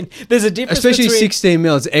mean? There's a difference especially between...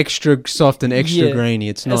 16mm, it's extra soft and extra grainy.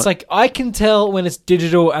 It's not... It's like, I can tell when it's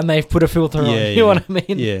digital and they've put a filter on. You know what I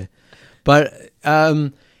mean? Yeah. But,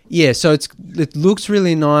 so it looks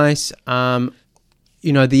really nice. A lot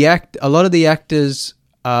of the actors...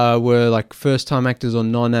 were like first-time actors or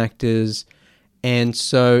non-actors, and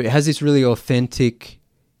so it has this really authentic,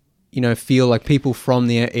 feel, like people from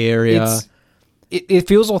the area. It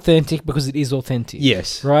feels authentic because it is authentic.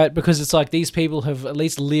 Yes. Right? Because it's like these people have at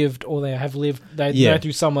least lived, or they have lived, they know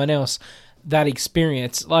through someone else, that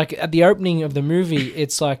experience. Like at the opening of the movie,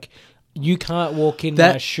 it's like, you can't walk in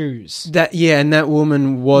my shoes. And that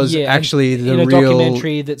woman was actually the real... In a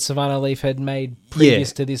documentary that Savannah Leaf had made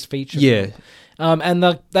previous to this feature film. And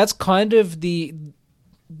that's kind of the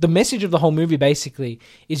the message of the whole movie basically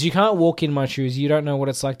is you can't walk in my shoes. You don't know what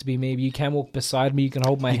it's like to be me. But you can walk beside me. You can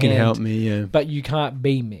hold my hand. You can help me, yeah. But you can't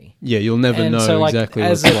be me. Yeah, you'll never know exactly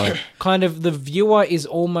what it's like. Kind of the viewer is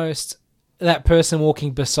almost that person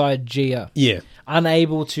walking beside Gia. Yeah.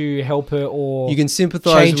 Unable to help her or you can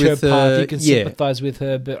sympathize change with her path. You can yeah. sympathize with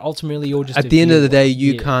her, but ultimately you're just at the end of the day,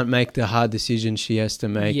 you can't make the hard decisions she has to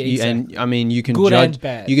make. Yeah, exactly. And I mean, you can good judge. And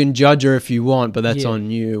bad. You can judge her if you want, but that's on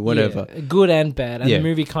you. Whatever. Yeah, good and bad. And the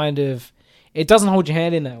movie kind of it doesn't hold your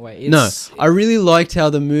hand in that way. I really liked how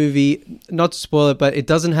the movie. Not to spoil it, but it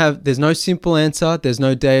doesn't have. There's no simple answer. There's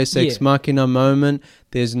no Deus Ex Machina moment.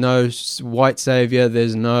 There's no white savior.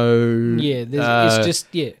 There's no it's just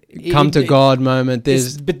come to God moment.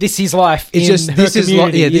 But this is life. It's in just her this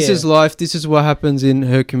community. is this is life. This is what happens in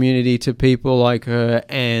her community to people like her,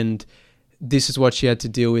 and this is what she had to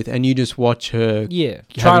deal with. And you just watch her,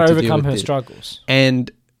 trying to overcome her struggles.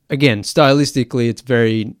 And again, stylistically, it's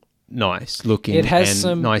very nice looking. It has and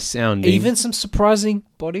some nice sounding, even some surprising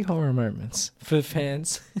body horror moments for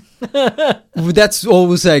fans. That's all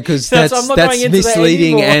we'll say because that's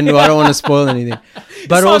misleading, that and I don't want to spoil anything.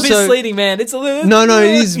 But it's also not misleading, man. It's a little no,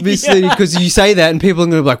 it is misleading because you say that, and people are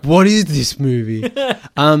going to be like, "What is this movie?"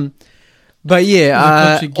 But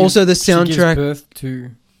yeah, also the soundtrack. She gives birth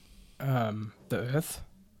to the Earth.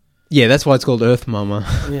 Yeah, that's why it's called Earth Mama.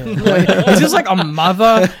 Yeah. Is this like a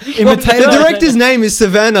mother imitator? The director's name is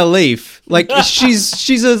Savannah Leaf. Like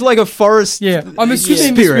she's like a forest. Yeah, I'm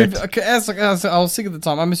assuming spirit. This movie, as I was sick at the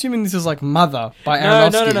time. I'm assuming this is like Mother by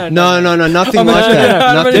Aronofsky. No, nothing like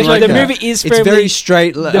that. Nothing like the that. movie is it's very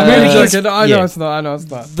straight. The movie is. I know it's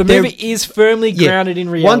not. The movie is firmly grounded in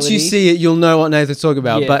reality. Once you see it, you'll know what Nathan's talking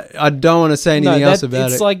about. But I don't want to say anything else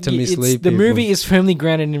about it to mislead people. The movie is firmly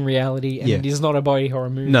grounded in reality, and it is not a body horror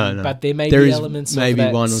movie. No. But there may be elements maybe of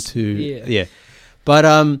that. one or two. Yeah. But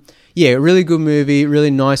really good movie,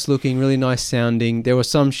 really nice looking, really nice sounding. There were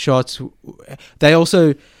some shots.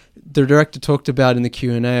 The director talked about in the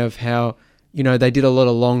Q&A of how, they did a lot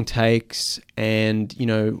of long takes and,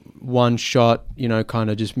 one shot,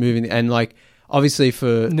 kind of just moving. And like, obviously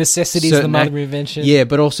for necessity is the mother of invention. Yeah,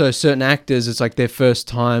 but also certain actors, it's like their first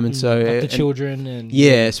time. And so like the children and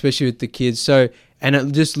especially with the kids. So, and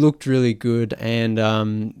it just looked really good.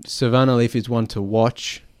 And Savannah Leaf is one to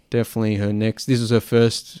watch. Definitely this was her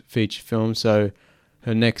first feature film, so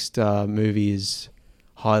her next movie is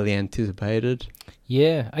highly anticipated.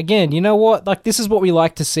 Yeah. Again, you know what? Like, this is what we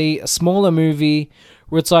like to see. A smaller movie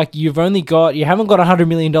where it's like you haven't got $100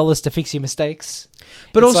 million to fix your mistakes.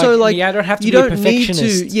 But it's also, like, you don't have to be a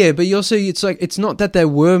perfectionist. Need to, yeah, but you also, it's like, it's not that there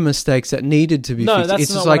were mistakes that needed to be fixed. That's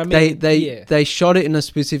it's not just what like I mean. they shot it in a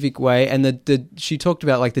specific way, and she talked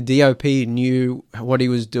about like the DOP knew what he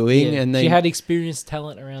was doing, and she had experienced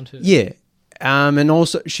talent around her. Yeah. And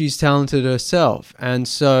also she's talented herself. And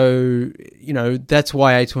so, that's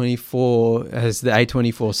why A24 has the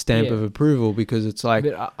A24 stamp of approval, because it's like...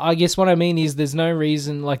 But I guess what I mean is there's no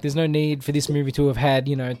reason, like there's no need for this movie to have had,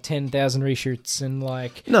 10,000 reshoots and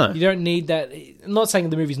like... No. You don't need that. I'm not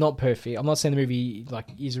saying the movie's not perfect. I'm not saying the movie like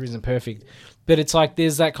is or isn't perfect. But it's like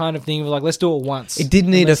there's that kind of thing of like, let's do it once. It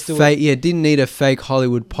didn't need it didn't need a fake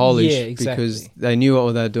Hollywood polish because they knew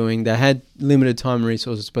what they were doing. They had limited time and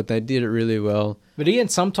resources, but they did it really well. But again,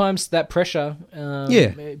 sometimes that pressure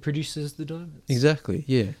produces the diamonds. Exactly,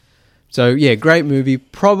 yeah. So, great movie.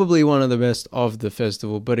 Probably one of the best of the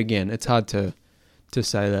festival. But again, it's hard to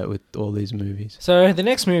say that with all these movies. So, the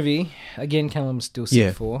next movie, again, Callum's still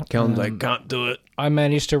sick for. Callum's like, can't do it. I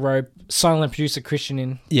managed to rope silent producer Christian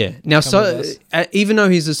in. Yeah. Now, even though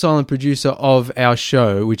he's a silent producer of our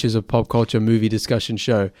show, which is a pop culture movie discussion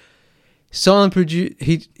show, he's silent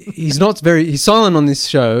on this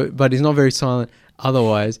show, but he's not very silent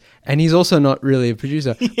otherwise. And he's also not really a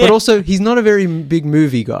producer. Yeah. But also, he's not a very big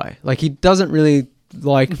movie guy. Like, he doesn't really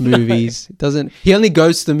like movies. He only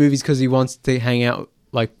goes to the movies because he wants to hang out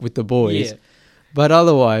like with the boys. Yeah. But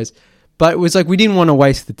it was like we didn't want to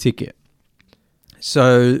waste the ticket.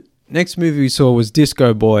 So next movie we saw was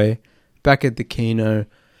Disco Boy, back at the Kino,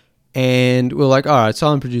 and we're like, all right,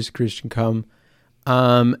 silent producer Christian, come.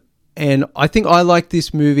 And I think I liked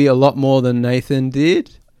this movie a lot more than Nathan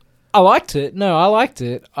did. I liked it. No, I liked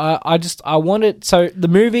it. I wanted... So the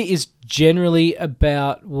movie is generally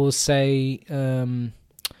about, we'll say, the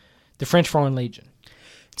French Foreign Legion.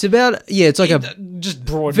 It's about... Yeah, it's like just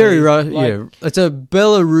broadly. Very right, yeah. It's a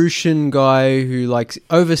Belarusian guy who, like,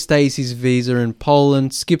 overstays his visa in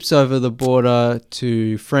Poland, skips over the border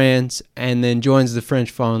to France, and then joins the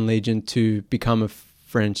French Foreign Legion to become a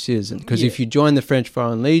French citizen. Because if you join the French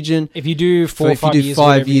Foreign Legion... If you do 5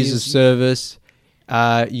 years of service...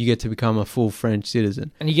 you get to become a full French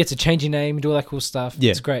citizen. And you get to change your name, do all that cool stuff.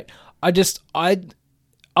 Yeah. It's great.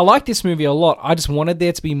 I like this movie a lot. I just wanted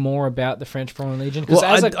there to be more about the French Foreign Legion. Well,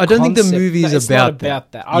 I don't think the movie is about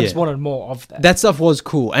that. I just wanted more of that. That stuff was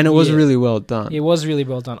cool, and it was really well done. It was really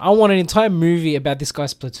well done. I want an entire movie about this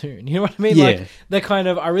guy's platoon. You know what I mean? Yeah. Like, they kind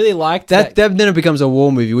of... I really liked that. Then it becomes a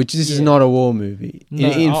war movie, which this is not a war movie. No,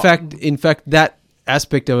 in fact, that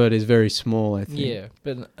aspect of it is very small, I think. Yeah,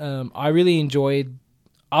 but I really enjoyed...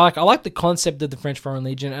 I like the concept of the French Foreign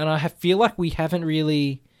Legion, and I feel like we haven't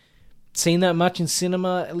really... seen that much in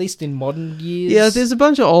cinema, at least in modern years. Yeah, there's a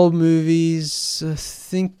bunch of old movies. I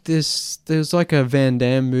think there's like a Van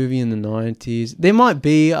Damme movie in the 90s. There might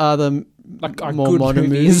be other more modern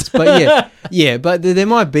movies, but but there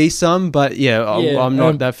might be some. But I'm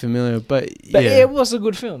not that familiar. But it was a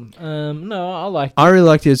good film. No, I liked it. I really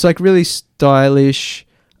liked it. It's like really stylish,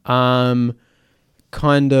 kind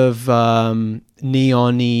of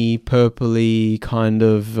neon-y, purpley kind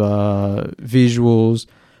of visuals.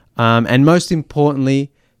 And most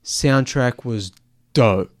importantly, soundtrack was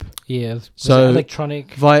dope. Yeah. So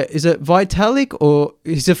electronic. Is it Vitalik, or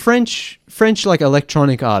he's a French like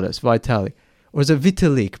electronic artist, Vitalik, or is it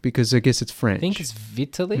Vitalik? Because I guess it's French. I think it's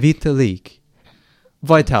Vitalik.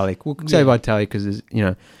 Vitalik. We'll say Vitalik because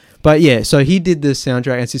But yeah, so he did the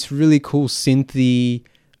soundtrack. It's this really cool synthy,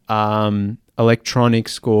 electronic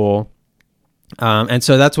score, and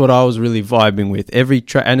so that's what I was really vibing with every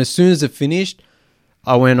track. And as soon as it finished,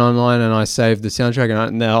 I went online and I saved the soundtrack,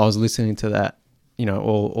 and now I was listening to that,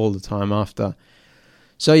 all the time after.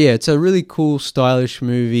 So yeah, it's a really cool, stylish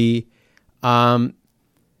movie. Written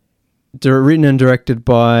and directed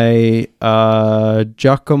by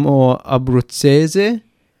Giacomo Abruzzese.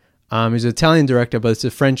 He's an Italian director, but it's a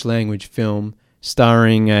French language film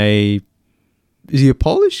starring is he a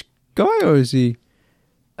Polish guy or is he?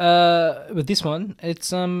 With this one,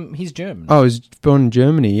 it's he's German. Oh, he's born in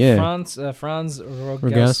Germany, yeah. Franz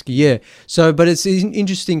Rogowski. Yeah. So, but it's an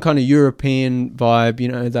interesting kind of European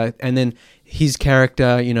vibe, that, and then his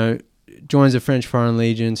character, joins the French Foreign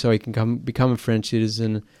Legion so he can become a French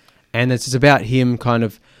citizen, and it's about him kind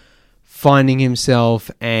of finding himself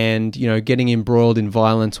and getting embroiled in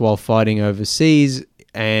violence while fighting overseas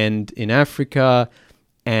and in Africa,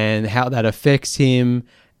 and how that affects him,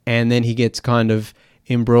 and then he gets kind of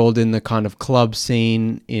embroiled in the kind of club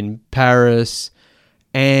scene in Paris,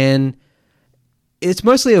 and it's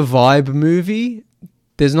mostly a vibe movie.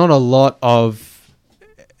 There's not a lot of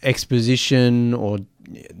exposition or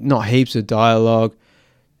not heaps of dialogue.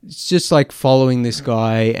 It's just like following this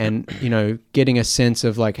guy and getting a sense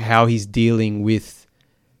of like how he's dealing with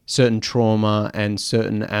certain trauma and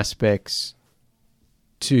certain aspects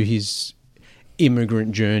to his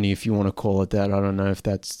immigrant journey, if you want to call it that. I don't know if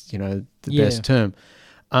that's the best term.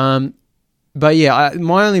 But yeah,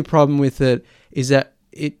 my only problem with it is that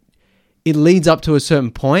it leads up to a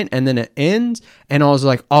certain point and then it ends, and I was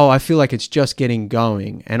like, oh, I feel like it's just getting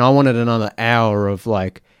going, and I wanted another hour of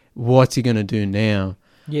like, what's he gonna do now?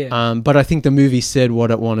 Yeah. But I think the movie said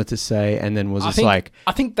what it wanted to say, and then was I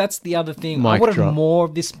think that's the other thing. I wanted more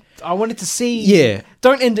of this. I wanted to see. Yeah.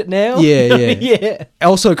 Don't end it now. Yeah, yeah. Yeah.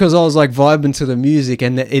 Also, because I was like vibing to the music,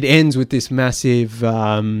 and it ends with this massive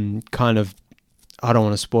kind of, I don't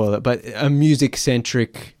want to spoil it, but a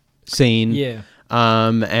music-centric scene. Yeah.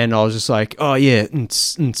 And I was just like, oh yeah,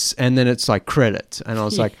 and then it's like credits, and I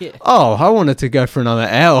was like, oh, I wanted to go for another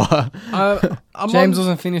hour. James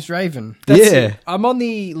wasn't finished raving. I'm on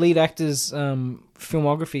the lead actor's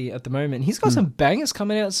filmography at the moment. He's got some bangers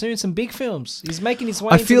coming out soon, some big films. He's making his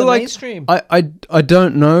way into the mainstream. I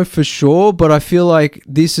don't know for sure, but I feel like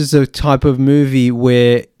this is a type of movie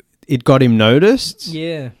where it got him noticed.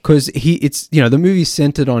 Yeah, because it's the movie's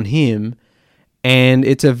centered on him, and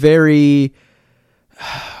it's a very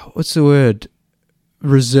what's the word?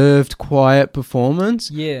 Reserved, quiet performance.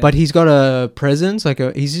 Yeah. But he's got a presence,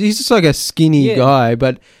 he's just like a skinny guy,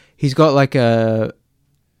 but he's got like a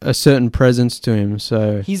certain presence to him.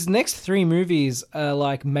 So his next 3 movies are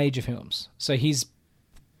like major films. So he's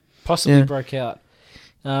possibly broke out.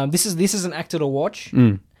 This is an actor to watch.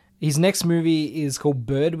 His next movie is called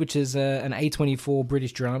Bird, which is an A24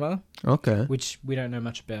 British drama. Okay. Which we don't know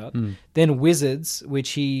much about. Then Wizards,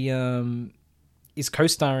 which he is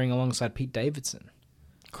co-starring alongside Pete Davidson.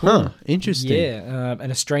 Cool. Huh, interesting. Yeah,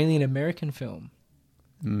 an Australian-American film.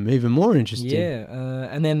 Even more interesting. Yeah,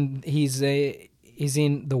 and then he's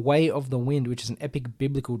in The Way of the Wind, which is an epic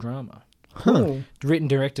biblical drama. Huh. Written and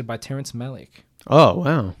directed by Terrence Malick. Oh,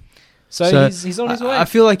 wow. So he's on his way. I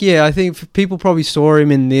feel like, I think people probably saw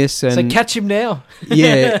him in this. And so catch him now.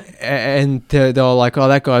 and they were like, oh,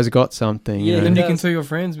 that guy's got something. Yeah, and you can tell your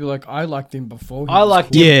friends, be like, I liked him before. I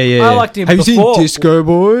liked him. Yeah. I liked him Have before. Have you seen Disco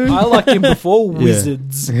Boy? I liked him before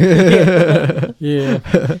Wizards. Yeah.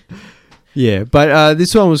 Yeah, but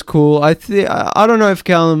this one was cool. I don't know if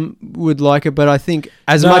Callum would like it, but I think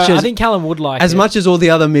I think Callum would like it. As much as all the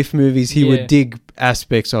other MIFF movies, he would dig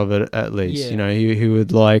aspects of it at least. Yeah. You know, he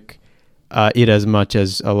would like it as much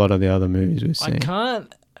as a lot of the other movies we've seen. I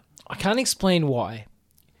can't explain why,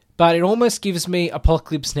 but it almost gives me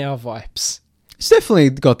Apocalypse Now vibes. It's definitely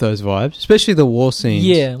got those vibes, especially the war scenes.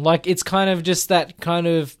 Yeah, like it's kind of just that kind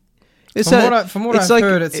of. From what I've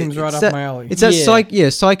heard, it seems right up my alley. It's that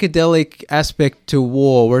psychedelic aspect to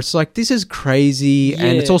war where it's like, this is crazy,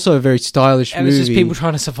 and it's also a very stylish movie. And it's just people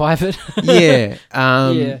trying to survive it.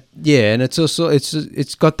 And it's also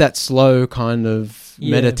it's got that slow kind of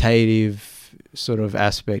meditative sort of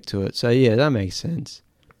aspect to it. So that makes sense.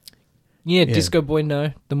 Yeah, Disco Boy.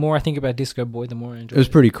 No, the more I think about Disco Boy, the more I enjoy it. It was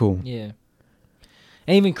pretty cool. Yeah,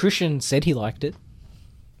 and even Christian said he liked it.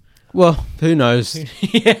 Well, who knows?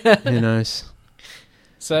 Who knows?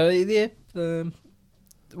 So,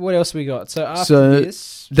 what else we got? So, after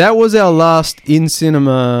this... that was our last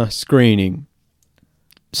in-cinema screening.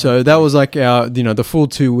 So, that was like our, the full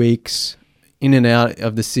 2 weeks in and out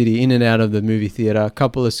of the city, in and out of the movie theatre, a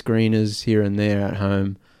couple of screeners here and there at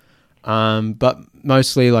home. But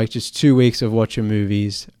mostly like just 2 weeks of watching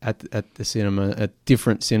movies at the cinema, at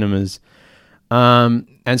different cinemas. And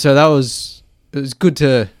so it was good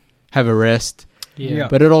to have a rest,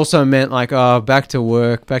 but it also meant like, back to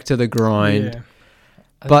work, back to the grind.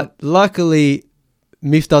 But luckily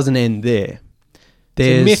MIFF doesn't end there.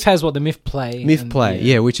 So MIFF has the MIFF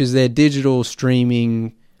Play, which is their digital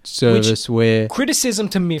streaming service. Where criticism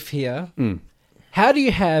to MIFF here, how do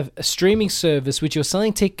you have a streaming service which you're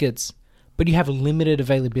selling tickets but you have limited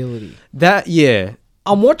availability?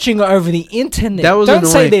 I'm watching it over the internet. That was Don't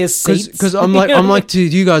annoying. say there's seats. Because I'm like to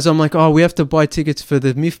you guys, I'm like, we have to buy tickets for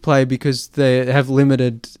the MIFF Play because they have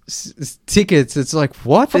limited tickets. It's like,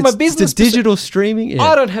 what? From a business it's digital streaming? Yeah.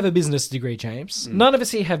 I don't have a business degree, James. None of us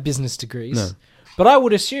here have business degrees. No. But I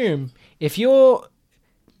would assume if you're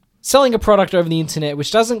selling a product over the internet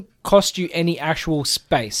which doesn't cost you any actual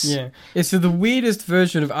space. Yeah. It's the weirdest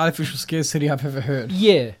version of artificial scarcity I've ever heard.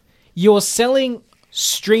 Yeah. You're selling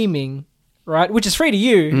streaming, right, which is free to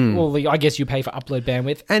you. Well, I guess you pay for upload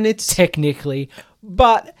bandwidth, and it's technically,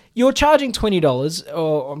 but you're charging $20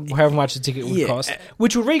 or however much the ticket would cost,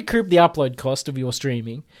 which will recoup the upload cost of your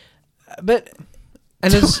streaming. But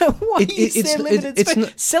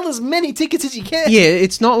sell as many tickets as you can. Yeah,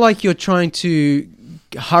 it's not like you're trying to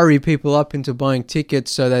hurry people up into buying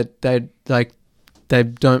tickets so that they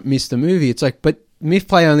don't miss the movie. It's like, but MIFF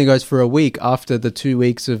Play only goes for a week after the 2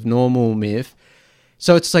 weeks of normal MIFF.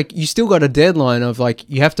 So it's like you still got a deadline of like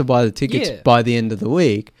you have to buy the tickets by the end of the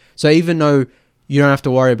week. So even though you don't have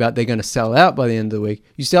to worry about they're going to sell out by the end of the week,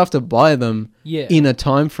 you still have to buy them in a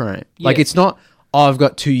time frame. Like it's not, I've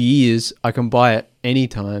got 2 years, I can buy it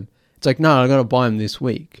anytime. It's like, no, I've got to buy them this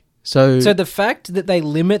week. So the fact that they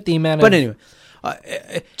limit the amount of... But anyway...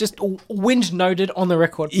 just whinge noted on the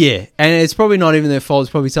record. Yeah, and it's probably not even their fault. It's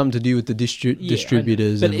probably something to do with the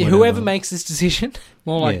distributors. But whoever makes this decision...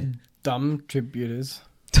 More like... Dumb tributors.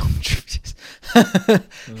 Dumb tributors.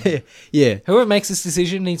 Yeah. Whoever makes this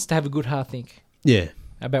decision needs to have a good hard think. Yeah.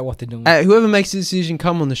 About what they're doing. Whoever makes the decision,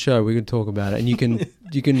 come on the show. We can talk about it, and you can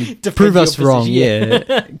prove us wrong.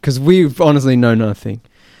 Yeah, because we honestly know nothing.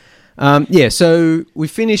 So we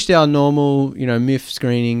finished our normal, MIFF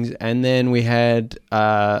screenings, and then we had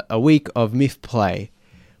a week of MIFF Play,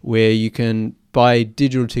 where you can buy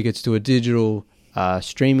digital tickets to a digital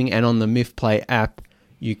streaming, and on the MIFF Play app,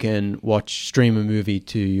 you can stream a movie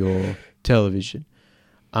to your television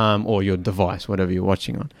or your device, whatever you're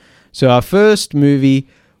watching on. So our first movie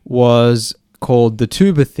was called The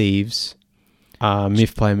Tuba Thieves.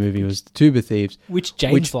 MIFF Play movie was The Tuba Thieves. Which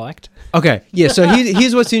James liked. Okay, yeah, so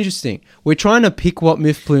here's what's interesting. We're trying to pick what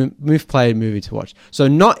MIFF Play movie to watch. So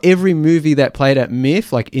not every movie that played at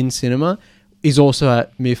MIFF, like in cinema, is also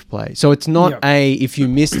at MIFF Play. So it's not if you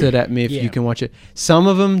missed it at MIFF, you can watch it. Some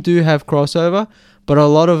of them do have crossover, but a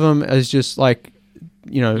lot of them is just like,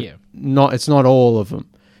 it's not all of them.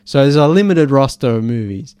 So there's a limited roster of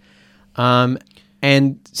movies.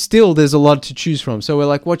 And still there's a lot to choose from. So we're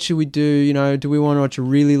like, what should we do? Do we want to watch a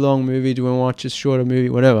really long movie? Do we want to watch a shorter movie?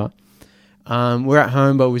 Whatever. We're at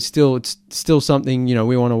home, but it's still something,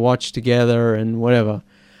 we want to watch together and whatever.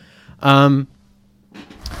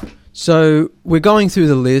 So we're going through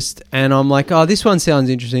the list, and I'm like, oh, this one sounds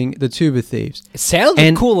interesting. The Tuba Thieves. It sounds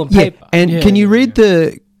cool on yeah, paper. And can you read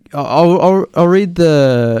the? I'll read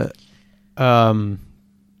the. My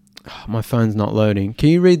phone's not loading. Can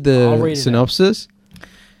you read the synopsis?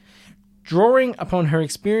 Drawing upon her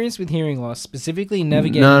experience with hearing loss, specifically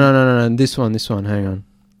navigating... No. This one. Hang on.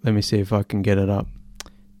 Let me see if I can get it up.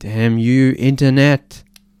 Damn you, internet.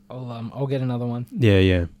 I'll get another one.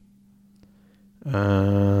 Yeah.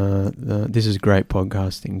 This is great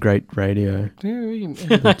podcasting, great radio.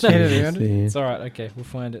 It's all right. Okay, we'll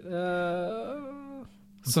find it.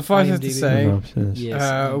 Suffice it to say,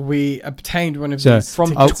 yes. We obtained one of these. From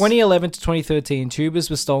 2011 to 2013,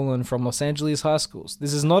 tubas were stolen from Los Angeles high schools.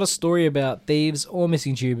 This is not a story about thieves or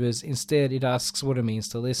missing tubas. Instead, it asks what it means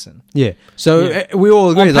to listen. Yeah. So we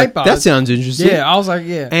all agree. Like, paper, that sounds interesting. Yeah, I was like,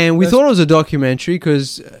 yeah. And we thought it was a documentary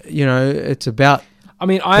because, it's about... I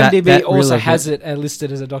mean, IMDb also has it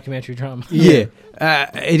listed as a documentary drama. Yeah.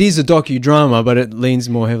 It is a docudrama, but it leans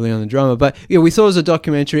more heavily on the drama. But yeah, we thought it was a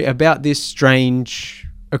documentary about this strange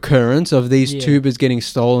occurrence of these tubas getting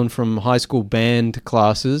stolen from high school band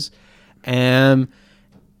classes. But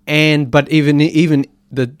even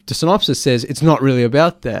the synopsis says it's not really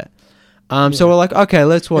about that. So we're like, okay,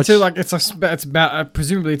 let's watch. So like it's about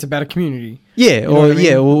presumably it's about a community. Yeah, where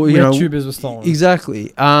tubas were stolen.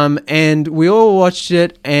 Exactly. And we all watched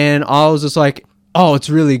it, and I was just like, oh, it's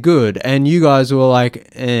really good, and you guys were like,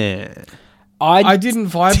 eh. I didn't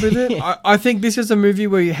vibe with it. I think this is a movie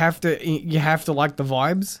where you have to like the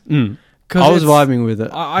vibes. I was vibing with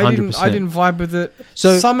it. I didn't vibe with it.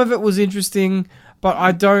 So some of it was interesting, but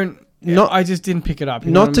I just didn't pick it up.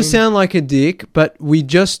 Not to sound like a dick, but we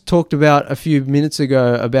just talked about a few minutes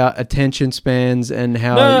ago about attention spans and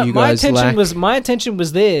how you guys lack. My attention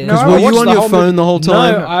was there. Because were you on your phone the whole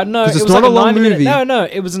time? No, because it's not a long movie. No,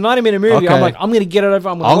 it was a 90-minute movie. Okay. I'm like, I'm going to get it over.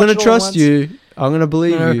 I'm going to trust you. I'm going to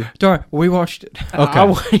believe you. Don't. We watched it.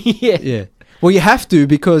 Okay. Yeah. Well, you have to,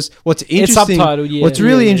 because what's interesting... It's subtitled, What's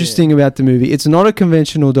really interesting about the movie, it's not a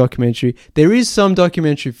conventional documentary. There is some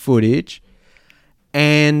documentary footage,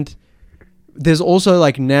 and there's also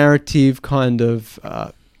like narrative kind of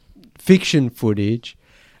fiction footage,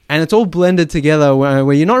 and it's all blended together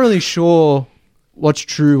where you're not really sure what's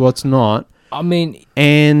true, what's not. I mean...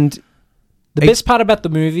 And... The best part about the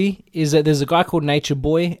movie is that there's a guy called Nature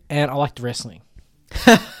Boy, and I liked wrestling.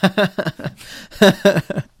 I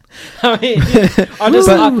mean,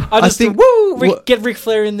 I just think get Ric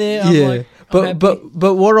Flair in there. But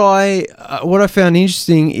what I found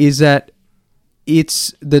interesting is that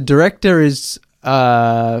the director is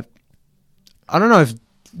I don't know if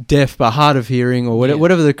deaf, but hard of hearing or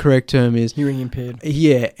whatever the correct term is. Hearing impaired.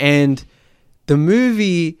 Yeah, and the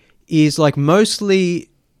movie is like mostly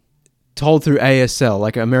told through ASL,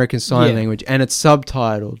 like American Sign Language, and it's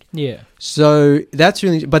subtitled. Yeah. So that's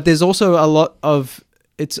really... But there's also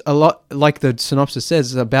it's a lot, like the synopsis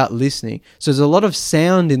says, it's about listening. So there's a lot of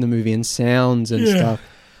sound in the movie and sounds and stuff.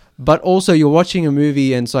 But also you're watching a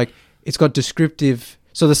movie and it's like, it's got descriptive...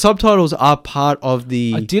 So the subtitles are part of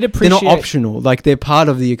the... They're not optional. Like, they're part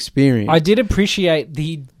of the experience. I did appreciate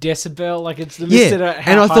the decibel. Like, it's listed at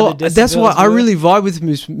how and I high thought the decibels that's why I were. really vibe with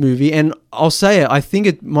this movie. And I'll say it, I think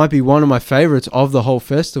it might be one of my favorites of the whole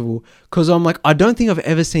festival. Because I'm like, I don't think I've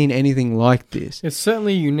ever seen anything like this. It's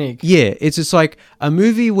certainly unique. Yeah, it's just like a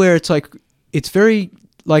movie where it's like... It's very,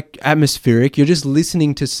 like, atmospheric. You're just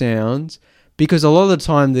listening to sounds. Because a lot of the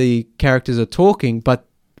time the characters are talking, but...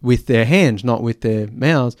 with their hands, not with their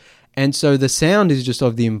mouths. And so the sound is just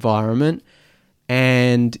of the environment,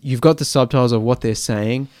 and you've got the subtitles of what they're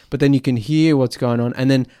saying, but then you can hear what's going on. And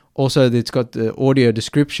then also it's got the audio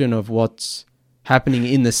description of what's happening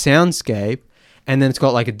in the soundscape. And then it's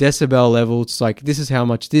got like a decibel level. It's like, this is how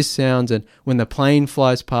much this sounds. And when the plane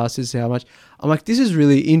flies past, this is how much. I'm like, this is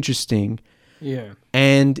really interesting. Yeah.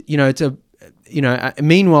 And,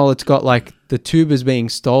 meanwhile, it's got like the tubas being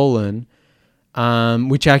stolen,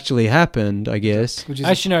 which actually happened, I guess. Which is,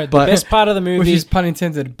 actually, no, the best part of the movie... Which is, pun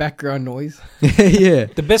intended, background noise. Yeah.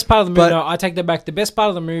 The best part of the movie... I take that back. The best part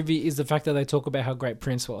of the movie is the fact that they talk about how great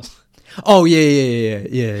Prince was. Oh, yeah.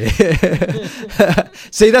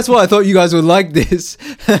 See, that's why I thought you guys would like this.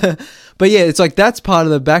 But yeah, it's like that's part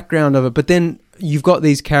of the background of it. But then you've got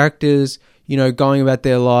these characters, going about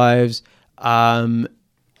their lives, and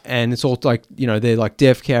it's all like, they're like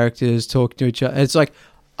deaf characters talking to each other. And it's like...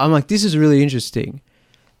 I'm like, this is really interesting.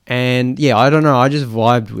 And yeah, I don't know. I just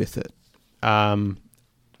vibed with it.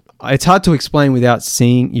 It's hard to explain without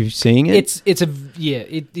seeing it.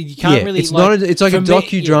 You can't really. It's not. It's like a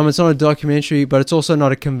docudrama. It's not a documentary, but it's also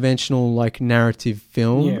not a conventional like narrative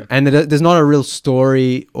film. Yeah. And there's not a real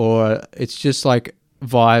story, or it's just like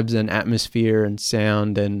vibes and atmosphere and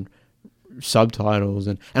sound and subtitles,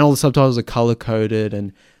 and all the subtitles are color coded,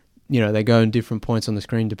 and they go in different points on the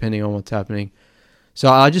screen depending on what's happening. So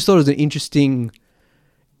I just thought it was an interesting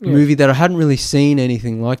movie that I hadn't really seen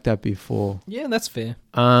anything like that before. Yeah, that's fair.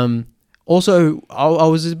 Also, I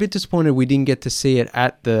was a bit disappointed we didn't get to see it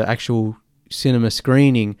at the actual cinema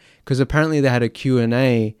screening, because apparently they had a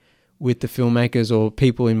Q&A with the filmmakers or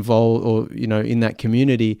people involved, or in that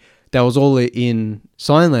community. That was all in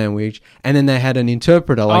sign language, and then they had an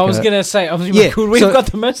interpreter. Like we've got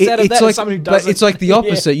the most out of that. Like, someone who does it's like the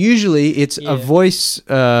opposite. Usually, it's a voice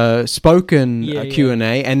spoken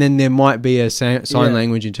Q&A, and then there might be a sign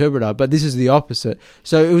language interpreter. But this is the opposite.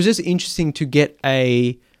 So it was just interesting to get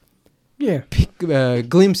a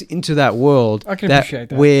glimpse into that world. I can appreciate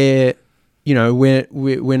that. Where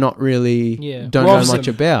we're not really don't know much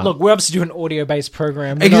about. Look, we're obviously doing an audio-based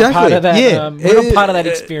program. We're exactly. not part of that. We're not part of that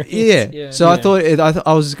experience. So I thought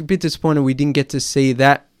I was a bit disappointed we didn't get to see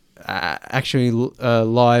that actually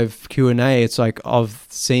live Q&A. It's like of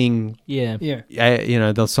seeing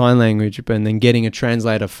the sign language, and then getting a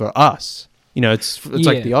translator for us. It's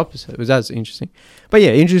like the opposite. That's interesting. But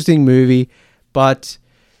interesting movie. But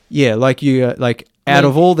out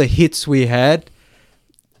of all the hits we had,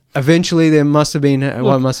 eventually there must have been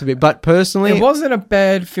one must have been. But personally, it wasn't a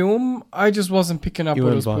bad film. I just wasn't picking up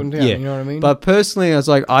what it was putting down. You know what I mean? But personally, I was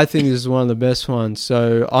like, I think this is one of the best ones.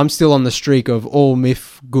 So I'm still on the streak of all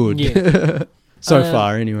MIFF good so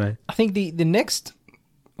far. Anyway, I think the next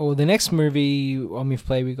movie on MIFF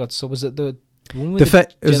Play we got was it the one with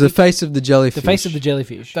it was the face of the jellyfish. The face of the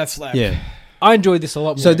jellyfish. That's slap. Yeah. I enjoyed this a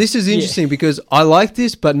lot more. So this is interesting because I like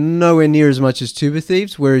this, but nowhere near as much as Tuba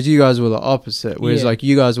Thieves, whereas you guys were the opposite. Whereas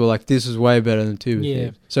you guys were like, this is way better than Tuba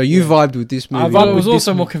Thieves. So you vibed with this movie. It was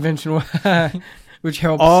also more conventional, which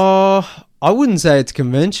helps. I wouldn't say it's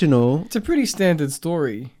conventional. It's a pretty standard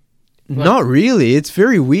story. Not really. It's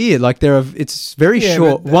very weird. Like it's very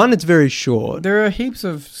short. It's very short. There are heaps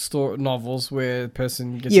of novels where a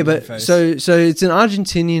person gets in their face. So it's an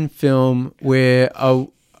Argentinian film where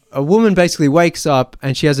a woman basically wakes up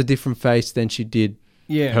and she has a different face than she did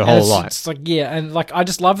her whole life. It's like, and like, I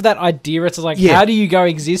just love that idea. It's like, how do you go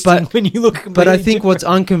existing when you look completely But I think different? what's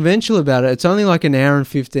unconventional about it, it's only like an hour and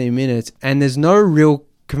 15 minutes, and there's no real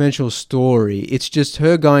conventional story. It's just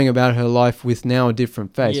her going about her life with now a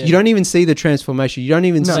different face. You don't even see the transformation. You don't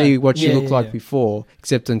even see what she looked like before,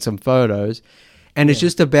 except in some photos. And it's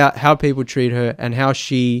just about how people treat her and how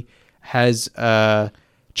she has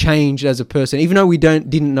changed as a person. Even though we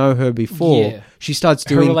didn't know her before, she starts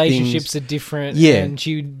doing her relationships things. Are different, and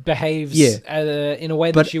she behaves in a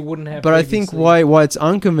way that she wouldn't have. But previously. I think why it's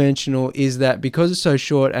unconventional is that because it's so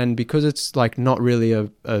short and because it's like not really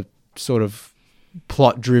a sort of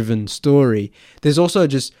plot-driven story, there's also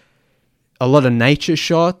just a lot of nature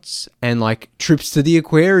shots and like trips to the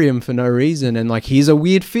aquarium for no reason, and like here's a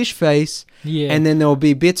weird fish face. And then there'll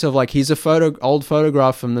be bits of like, here's a old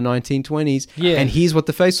photograph from the 1920s, and here's what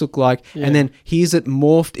the face looked like, and then here's it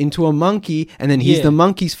morphed into a monkey, and then here's the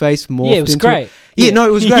monkey's face morphed. It was great. It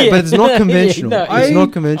was great, but it's not conventional. It's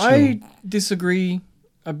not conventional. I disagree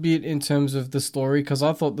a bit in terms of the story, because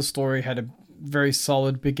I thought the story had a very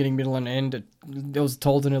solid beginning, middle, and end. It was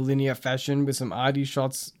told in a linear fashion with some arty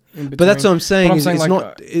shots. But that's what I'm saying. It's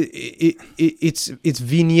not. It's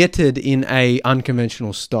vignetted in a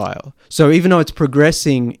unconventional style. So even though it's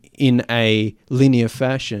progressing in a linear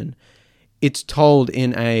fashion, it's told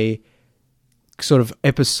in a sort of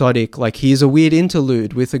episodic. Like, here's a weird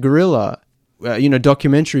interlude with a gorilla,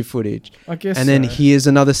 documentary footage. I guess. And then here's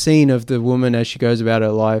another scene of the woman as she goes about her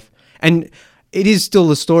life, and it is still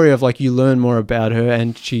the story of like, you learn more about her,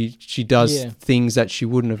 and she does things that she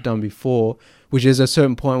wouldn't have done before. Which is a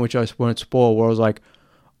certain point which I won't spoil, where I was like,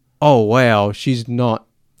 oh, wow, she's not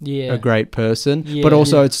a great person. But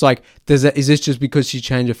also it's like, is this just because she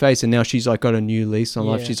changed her face and now she's like got a new lease on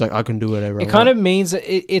life? She's like, I can do whatever I want. It kind of means that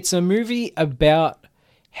it's a movie about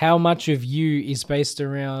how much of you is based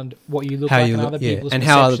around what you look like and other people's and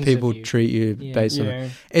how other people treat you based on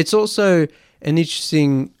it. It's also an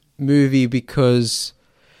interesting movie because,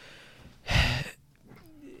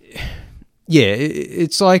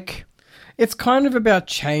 it's like... It's kind of about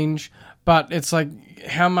change, but it's like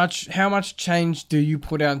how much change do you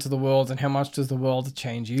put out into the world, and how much does the world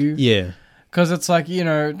change you? Yeah. Because it's like,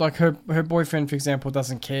 like her boyfriend, for example,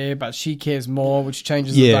 doesn't care, but she cares more, which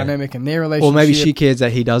changes the dynamic in their relationship. Or maybe she cares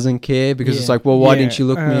that he doesn't care, because it's like, well, why didn't you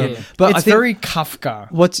look me? But it's very Kafka.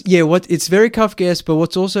 It's very Kafkaesque, but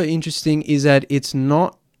what's also interesting is that it's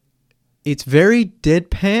very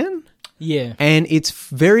deadpan. Yeah. And it's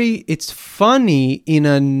funny in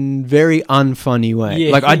a very unfunny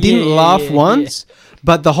way. Like, I didn't laugh once,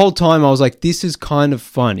 But the whole time I was like, this is kind of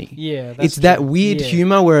funny. Yeah, it's that weird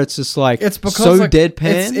humor where it's just like it's because, so like,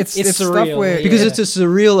 deadpan. It's surreal, stuff where because it's a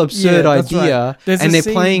surreal, absurd idea, right. and they're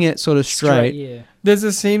playing it sort of straight. Yeah. There's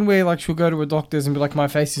a scene where like she'll go to a doctor's and be like, my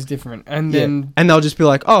face is different, and then and they'll just be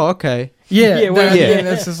like, oh, okay.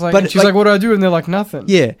 It's just like, and she's like, what do I do? And they're like, nothing.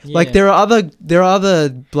 Yeah, like there are other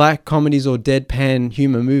black comedies or deadpan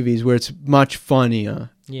humor movies where it's much funnier,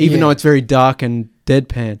 even though it's very dark and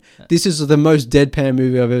deadpan. This is the most deadpan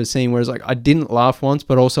movie I've ever seen, where it's like I didn't laugh once,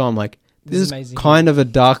 but also I'm like, this is kind of a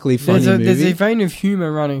darkly funny movie. There's a vein of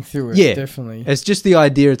humor running through it. Yeah, definitely. It's just the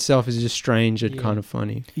idea itself is just strange and kind of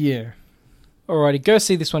funny. Yeah. Alrighty, go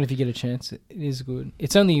see this one if you get a chance. It is good.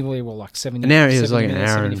 It's only really like 70 an hour. It was like an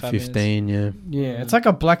minutes, hour and 15. Yeah, it's like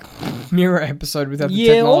a Black Mirror episode without the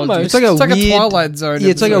technology. Almost. It's like a Twilight Zone. Yeah,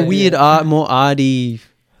 it's like a weird art, more arty.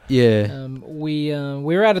 Yeah.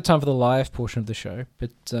 We're out of time for the live portion of the show,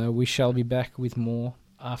 but we shall be back with more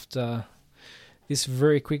after this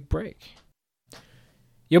very quick break.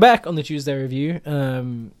 You're back on the Tuesday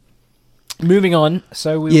Review. Moving on,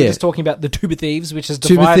 so we were just talking about the Tuba Thieves, which has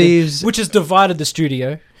divided the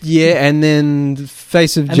studio. Yeah, and then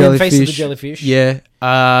Face of Jellyfish. Yeah,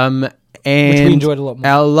 and which we enjoyed a lot more.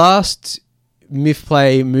 Our last MIFF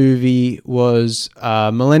Play movie was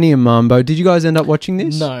Millennium Mambo. Did you guys end up watching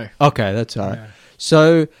this? No. Okay, that's all right. No.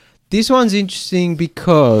 So this one's interesting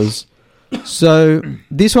because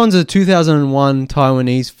this one's a 2001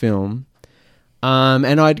 Taiwanese film.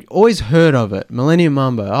 And I'd always heard of it, Millennium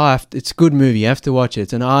Mambo. It's a good movie. You have to watch it.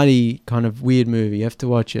 It's an arty kind of weird movie. You have to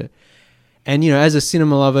watch it. And, as a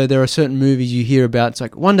cinema lover, there are certain movies you hear about. It's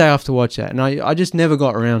like, one day I have to watch that. And I just never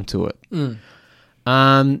got around to it.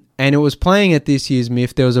 And it was playing at this year's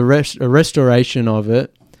MIFF. There was a restoration of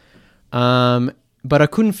it. But I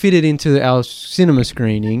couldn't fit it into our cinema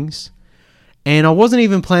screenings. And I wasn't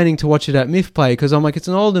even planning to watch it at MIFF Play because I'm like, it's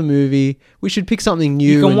an older movie. We should pick something new.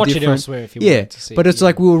 You can and watch different. it elsewhere if you want to see it. But it's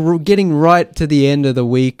like we were getting right to the end of the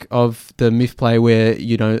week of the MIFF Play where,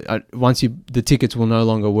 once the tickets will no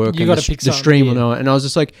longer work you and the stream will know. And I was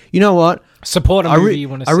just like, you know what? Support a movie you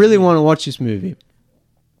want to see. I really want to watch this movie.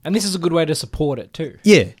 And this is a good way to support it too.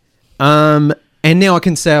 Yeah. And now I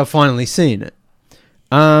can say I've finally seen it.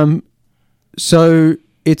 So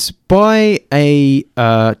it's by a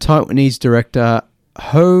Taiwanese director,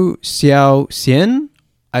 Ho Xiao Xian.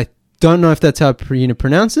 I don't know if that's how you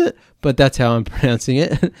pronounce it, but that's how I'm pronouncing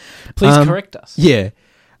it. Please correct us. Yeah.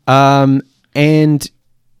 And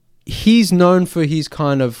he's known for his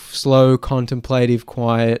kind of slow, contemplative,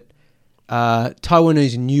 quiet,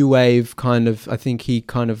 Taiwanese new wave kind of, I think he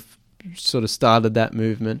kind of sort of started that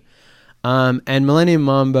movement. And Millennium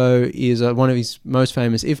Mambo is one of his most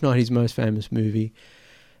famous, if not his most famous movie.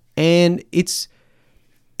 And it's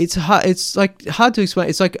hard to explain.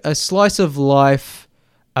 It's like a slice of life,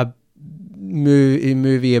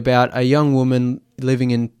 movie about a young woman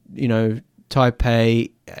living in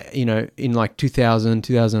Taipei, in like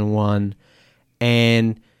 2001,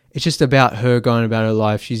 and it's just about her going about her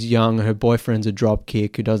life. She's young. Her boyfriend's a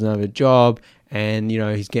dropkick who doesn't have a job, and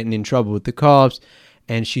he's getting in trouble with the cops.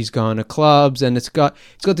 And she's going to clubs, and it's got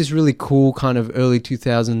this really cool kind of early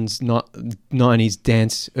 2000s, 90s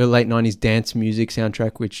dance, late 90s dance music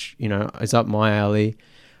soundtrack, which is up my alley.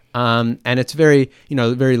 And it's very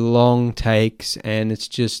very long takes, and it's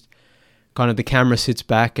just kind of the camera sits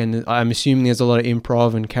back, and I'm assuming there's a lot of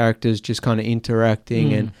improv and characters just kind of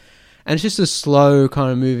interacting, and it's just a slow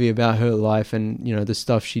kind of movie about her life and the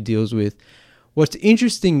stuff she deals with. What's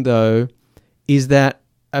interesting though is that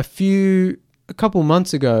a couple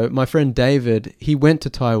months ago, my friend David, he went to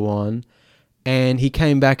Taiwan and he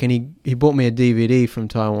came back and he bought me a DVD from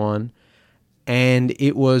Taiwan, and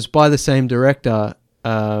it was by the same director,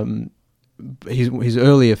 his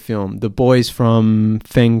earlier film, The Boys from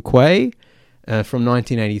Feng Kuei, from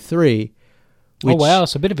 1983. Which, oh wow,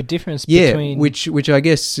 so a bit of a difference between... which I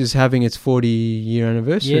guess is having its 40-year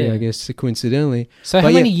anniversary, I guess, coincidentally. So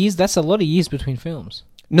how many years? That's a lot of years between films.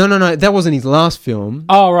 No, that wasn't his last film.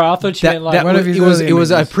 Oh right, I thought you meant like it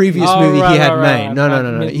was a previous movie he had made.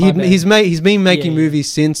 No. He's been making movies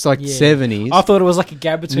since like the 70s. I thought it was like a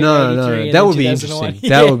gap between 83 and that would be interesting.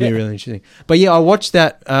 That would be really interesting. But yeah, I watched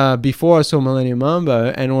that before I saw Millennium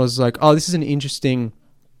Mambo and was like, oh, this is an interesting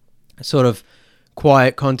sort of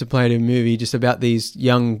quiet, contemplative movie just about these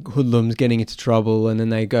young hoodlums getting into trouble, and then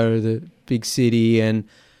they go to the big city and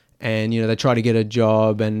they try to get a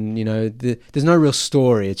job, and there's no real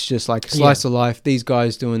story. It's just like a slice of life. These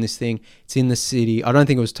guys doing this thing. It's in the city. I don't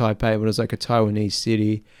think it was Taipei, but it was like a Taiwanese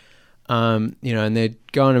city. And they're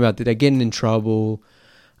going about that. They're getting in trouble.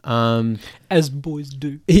 As boys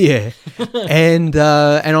do. Yeah. And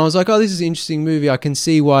I was like, oh, this is an interesting movie. I can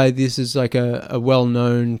see why this is like a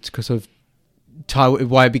well-known sort of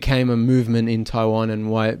why it became a movement in Taiwan and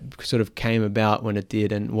why it sort of came about when it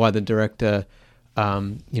did and why the director,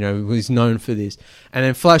 was known for this. And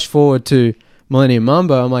then flash forward to Millennium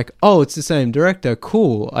Mambo, I'm like, oh, it's the same director.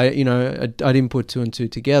 Cool. I didn't put two and two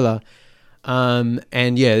together.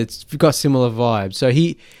 And yeah, it's got similar vibes. So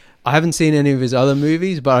I haven't seen any of his other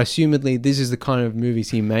movies, but assumedly this is the kind of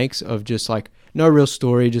movies he makes of just like no real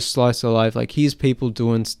story, just slice of life. Like here's people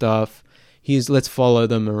doing stuff. Let's follow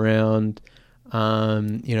them around.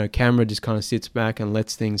 Camera just kind of sits back and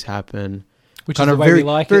lets things happen. Which kind is of the way we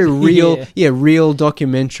like very it. real, real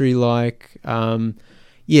documentary like. So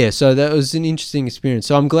that was an interesting experience.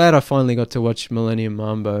 So I'm glad I finally got to watch Millennium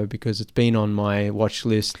Mambo because it's been on my watch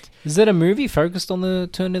list. Is that a movie focused on the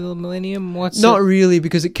turn of the millennium? Not really,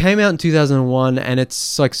 because it came out in 2001 and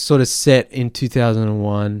it's like sort of set in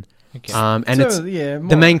 2001. Okay. And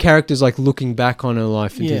the main character's like looking back on her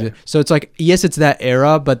life. So it's like, yes, it's that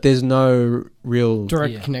era, but there's no real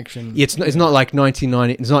direct connection. It's not like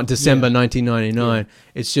 1990. It's not December 1999. Yeah.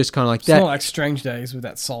 It's just kind of like it's that. It's not like Strange Days with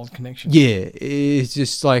that solid connection. Yeah, it's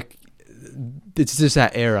just like it's just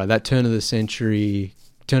that era, that turn of the century,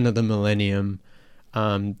 turn of the millennium,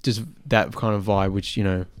 just that kind of vibe, which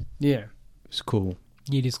it's cool.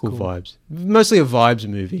 It is cool vibes. Mostly a vibes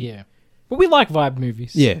movie. Yeah, but we like vibe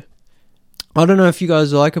movies. Yeah. I don't know if you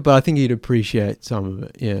guys like it, but I think you'd appreciate some of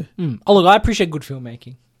it. Yeah. Oh, look, I appreciate good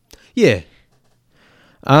filmmaking. Yeah.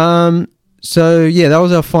 So yeah, that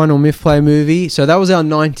was our final MIFF Play movie. So that was our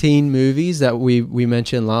 19 movies that we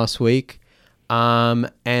mentioned last week.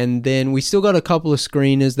 And then we still got a couple of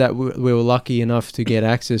screeners that we were lucky enough to get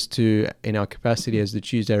access to in our capacity as the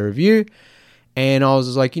Tuesday Review. And I was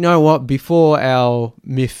just like, you know what? Before our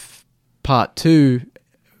MIFF Part 2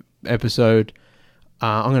 episode,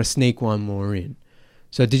 I'm going to sneak one more in.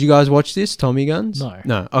 So did you guys watch this, Tommy Guns?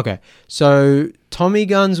 No. Okay. So Tommy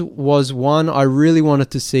Guns was one I really wanted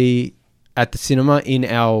to see at the cinema in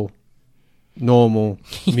our normal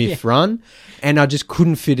MIFF run. And I just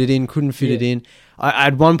couldn't fit it in.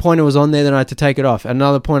 At one point it was on there, then I had to take it off. At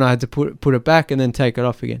another point I had to put it back and then take it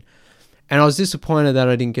off again. And I was disappointed that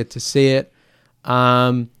I didn't get to see it.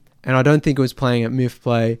 And I don't think it was playing at MIFF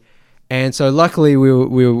Play. And so luckily we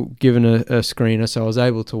were given a screener, so I was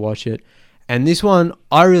able to watch it. And this one,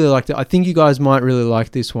 I really liked it. I think you guys might really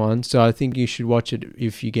like this one, so I think you should watch it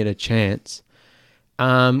if you get a chance.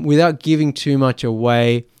 Without giving too much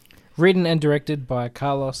away. Written and directed by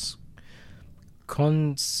Carlos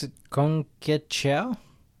Conquechao.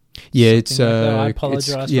 Yeah, it's I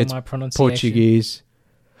apologize for my pronunciation. Portuguese.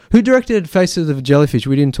 Who directed Faces of a Jellyfish?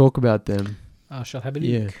 We didn't talk about them. I shall have a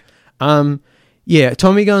look. Yeah.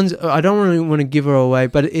 Tommy Guns, I don't really want to give her away,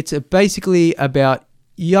 but it's basically about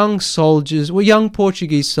young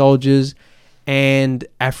Portuguese soldiers and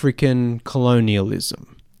African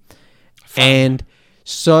colonialism. Fun. And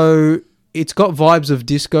so it's got vibes of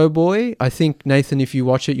Disco Boy. I think, Nathan, if you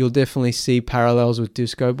watch it, you'll definitely see parallels with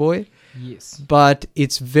Disco Boy. Yes. But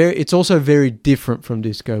it's also very different from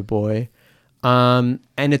Disco Boy. And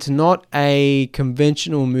it's not a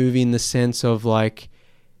conventional movie in the sense of like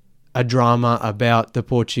a drama about the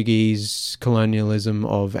Portuguese colonialism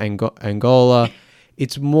of Angola.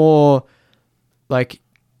 It's more like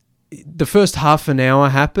the first half an hour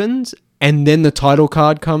happens and then the title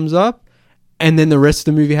card comes up and then the rest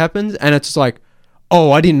of the movie happens and it's like,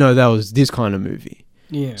 oh, I didn't know that was this kind of movie.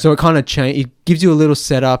 Yeah. So it kind of it gives you a little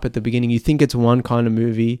setup at the beginning. You think it's one kind of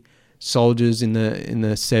movie, soldiers in the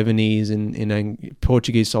 70s in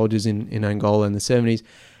Portuguese soldiers in Angola in the 70s,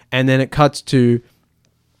 and then it cuts to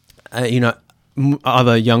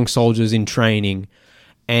other young soldiers in training,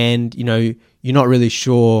 and you're not really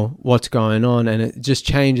sure what's going on, and it just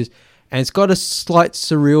changes, and it's got a slight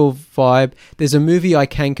surreal vibe. There's a movie I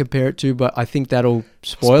can compare it to, but I think that'll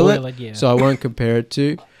spoil it, yeah. So I won't compare it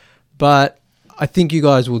to, but I think you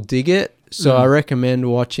guys will dig it, so I recommend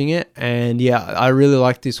watching it. And yeah, I really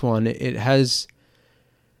like this one. It has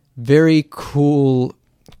very cool,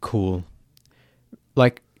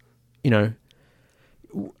 like,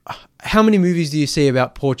 how many movies do you see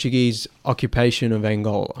about Portuguese occupation of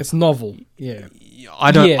Angola? It's novel. Yeah.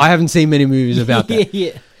 I haven't seen many movies about that.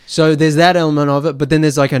 Yeah. So there's that element of it, but then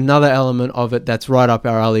there's like another element of it that's right up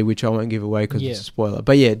our alley, which I won't give away because it's a spoiler.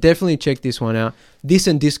 But yeah, definitely check this one out. This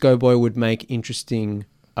and Disco Boy would make interesting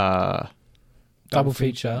double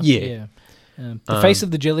feature. Yeah. The Face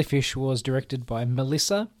of the Jellyfish was directed by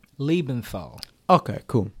Melissa Liebenthal. Okay,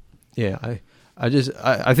 cool. Yeah,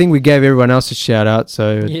 I think we gave everyone else a shout out,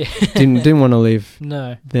 so didn't want to leave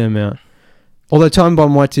them out. Although Time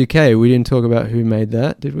Bomb Y2K, we didn't talk about who made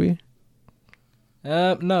that, did we?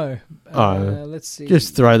 No. Let's see.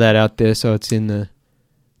 Just throw that out there so it's in the...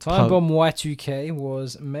 Time Bomb Y2K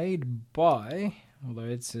was made by, although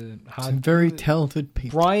it's a hard... Some very talented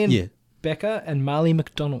people. Brian Becker and Marley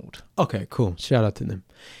McDonald. Okay, cool. Shout out to them.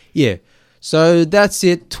 Yeah. So that's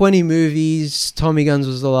it. 20 movies. Tommy Guns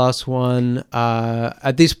was the last one.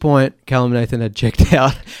 At this point, Callum Nathan had checked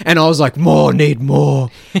out, and I was like, need more.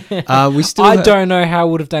 We still. I don't know how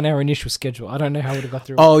we would have done our initial schedule. I don't know how we would have got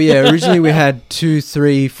through. Oh yeah, originally we had 2,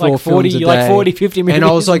 3, 4 like 40, films a day, like 40, 50 minutes. and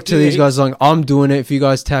I was like to these guys, like, I'm doing it. If you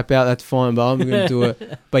guys tap out, that's fine, but I'm going to do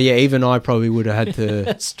it. But yeah, even I probably would have had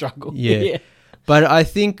to struggle. Yeah, but I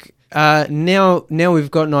think now we've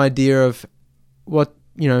got an idea of what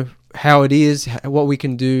how it is, what we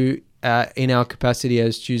can do in our capacity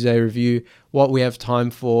as Tuesday Review, what we have time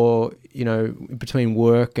for, between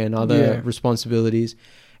work and other responsibilities.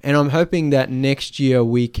 And I'm hoping that next year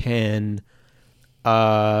we can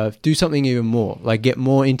do something even more, like get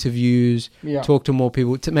more interviews, talk to more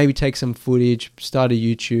people, to maybe take some footage, start a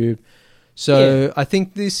YouTube. So I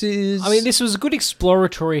think this was a good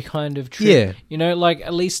exploratory kind of trip. Yeah. Like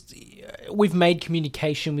at least... We've made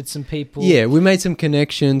communication with some people. Yeah, we made some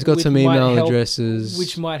connections, got some email addresses.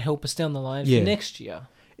 Which might help us down the line for next year.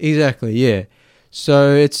 Exactly, yeah.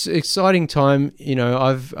 So it's exciting time.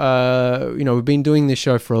 I've we've been doing this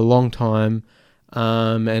show for a long time,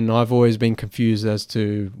 and I've always been confused as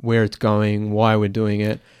to where it's going, why we're doing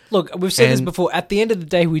it. Look, we've said this before. At the end of the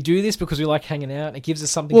day, we do this because we like hanging out. It gives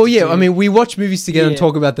us something to do. I mean, we watch movies together and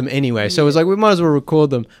talk about them anyway. So it's like, we might as well record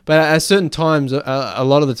them. But at certain times, a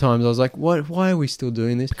lot of the times, I was like, why are we still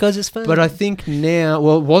doing this? Because it's fun. But I think now...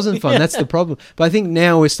 Well, it wasn't fun. That's the problem. But I think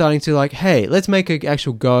now we're starting to like, hey, let's make an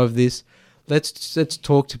actual go of this. Let's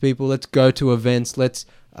talk to people. Let's go to events. Let's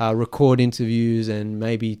record interviews and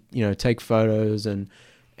maybe, take photos and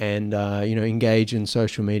engage in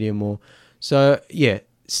social media more. So, yeah.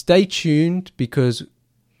 Stay tuned because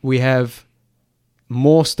we have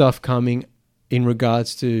more stuff coming in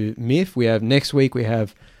regards to MIFF. Next week we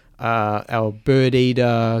have our Bird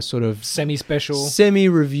Eater sort of semi-special,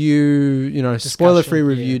 semi-review, spoiler-free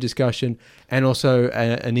review discussion, and also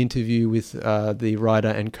an interview with the writer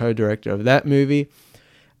and co-director of that movie.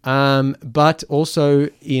 But also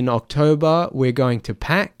in October we're going to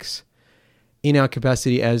PAX in our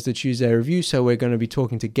capacity as the Tuesday Review. So we're going to be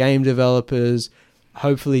talking to game developers,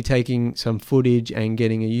 hopefully taking some footage and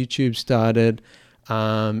getting a YouTube started,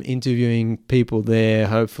 interviewing people there,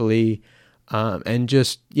 hopefully, and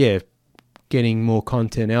just, getting more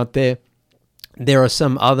content out there. There are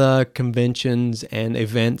some other conventions and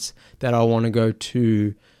events that I want to go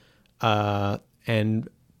to and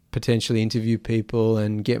potentially interview people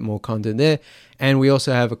and get more content there. And we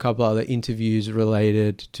also have a couple other interviews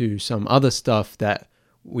related to some other stuff that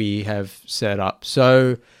we have set up.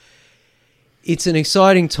 So... it's an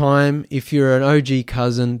exciting time. If you're an OG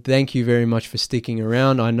cousin, thank you very much for sticking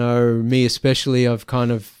around. I know me especially, I've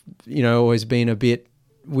kind of, always been a bit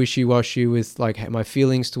wishy-washy with like my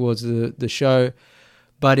feelings towards the show.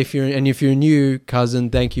 But if you're a new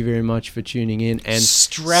cousin, thank you very much for tuning in and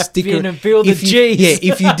strap in and feel the G's. Yeah,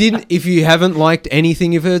 if you haven't liked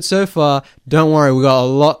anything you've heard so far, don't worry. We got a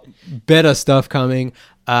lot better stuff coming.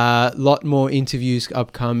 A lot more interviews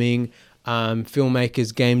upcoming.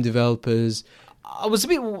 Filmmakers, game developers. I was a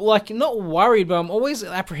bit not worried, but I'm always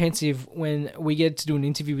apprehensive when we get to do an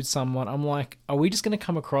interview with someone. I'm like, are we just going to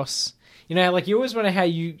come across... You always wonder how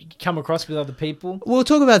you come across with other people. We'll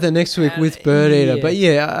talk about that next week with Bird Eater. But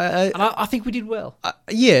I think we did well.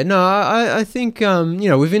 I think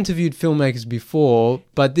we've interviewed filmmakers before,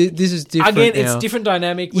 but this is different. Again, now. It's different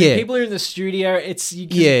dynamic. When people are in the studio, you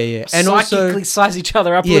can and psychically size each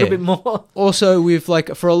other up a little bit more. Also, we've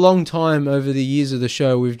for a long time over the years of the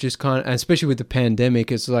show, we've just kind of, and especially with the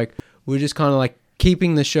pandemic, it's like we're just kind of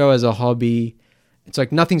keeping the show as a hobby. It's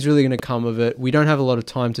like nothing's really going to come of it. We don't have a lot of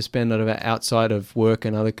time to spend outside of work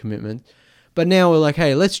and other commitments. But now we're like,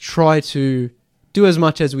 hey, let's try to do as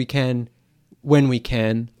much as we can when we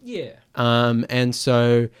can. Yeah. And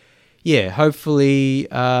so, hopefully,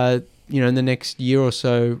 in the next year or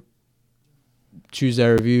so, Tuesday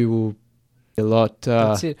Review will be a lot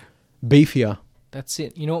beefier. That's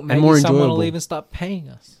it. You know what? Maybe more someone enjoyable. will even start paying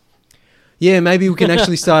us. Yeah, maybe we can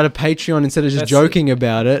actually start a Patreon instead of just joking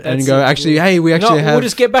about it and go, hey, we actually have... We'll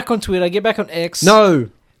just get back on Twitter, get back on X. No.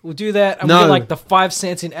 We'll do that and we'll get the 5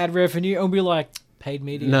 cents in ad revenue and we'll be like, paid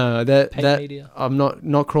media. No, media. I'm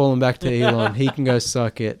not crawling back to Elon. He can go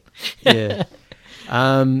suck it. Yeah.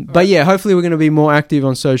 But yeah, hopefully we're going to be more active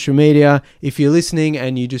on social media. If you're listening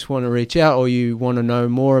and you just want to reach out, or you want to know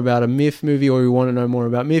more about a MIFF movie, or you want to know more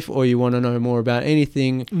about MIFF, or you want to know more about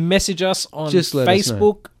anything, message us on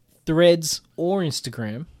Facebook, Threads, or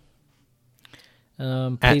Instagram.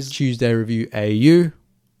 Please at Tuesday Review AU.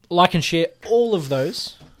 Like and share all of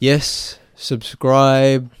those. Yes.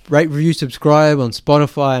 Subscribe, rate, review, subscribe on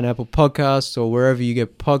Spotify and Apple Podcasts or wherever you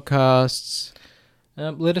get podcasts.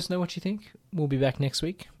 Let us know what you think. We'll be back next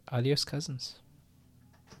week. Adios, cousins.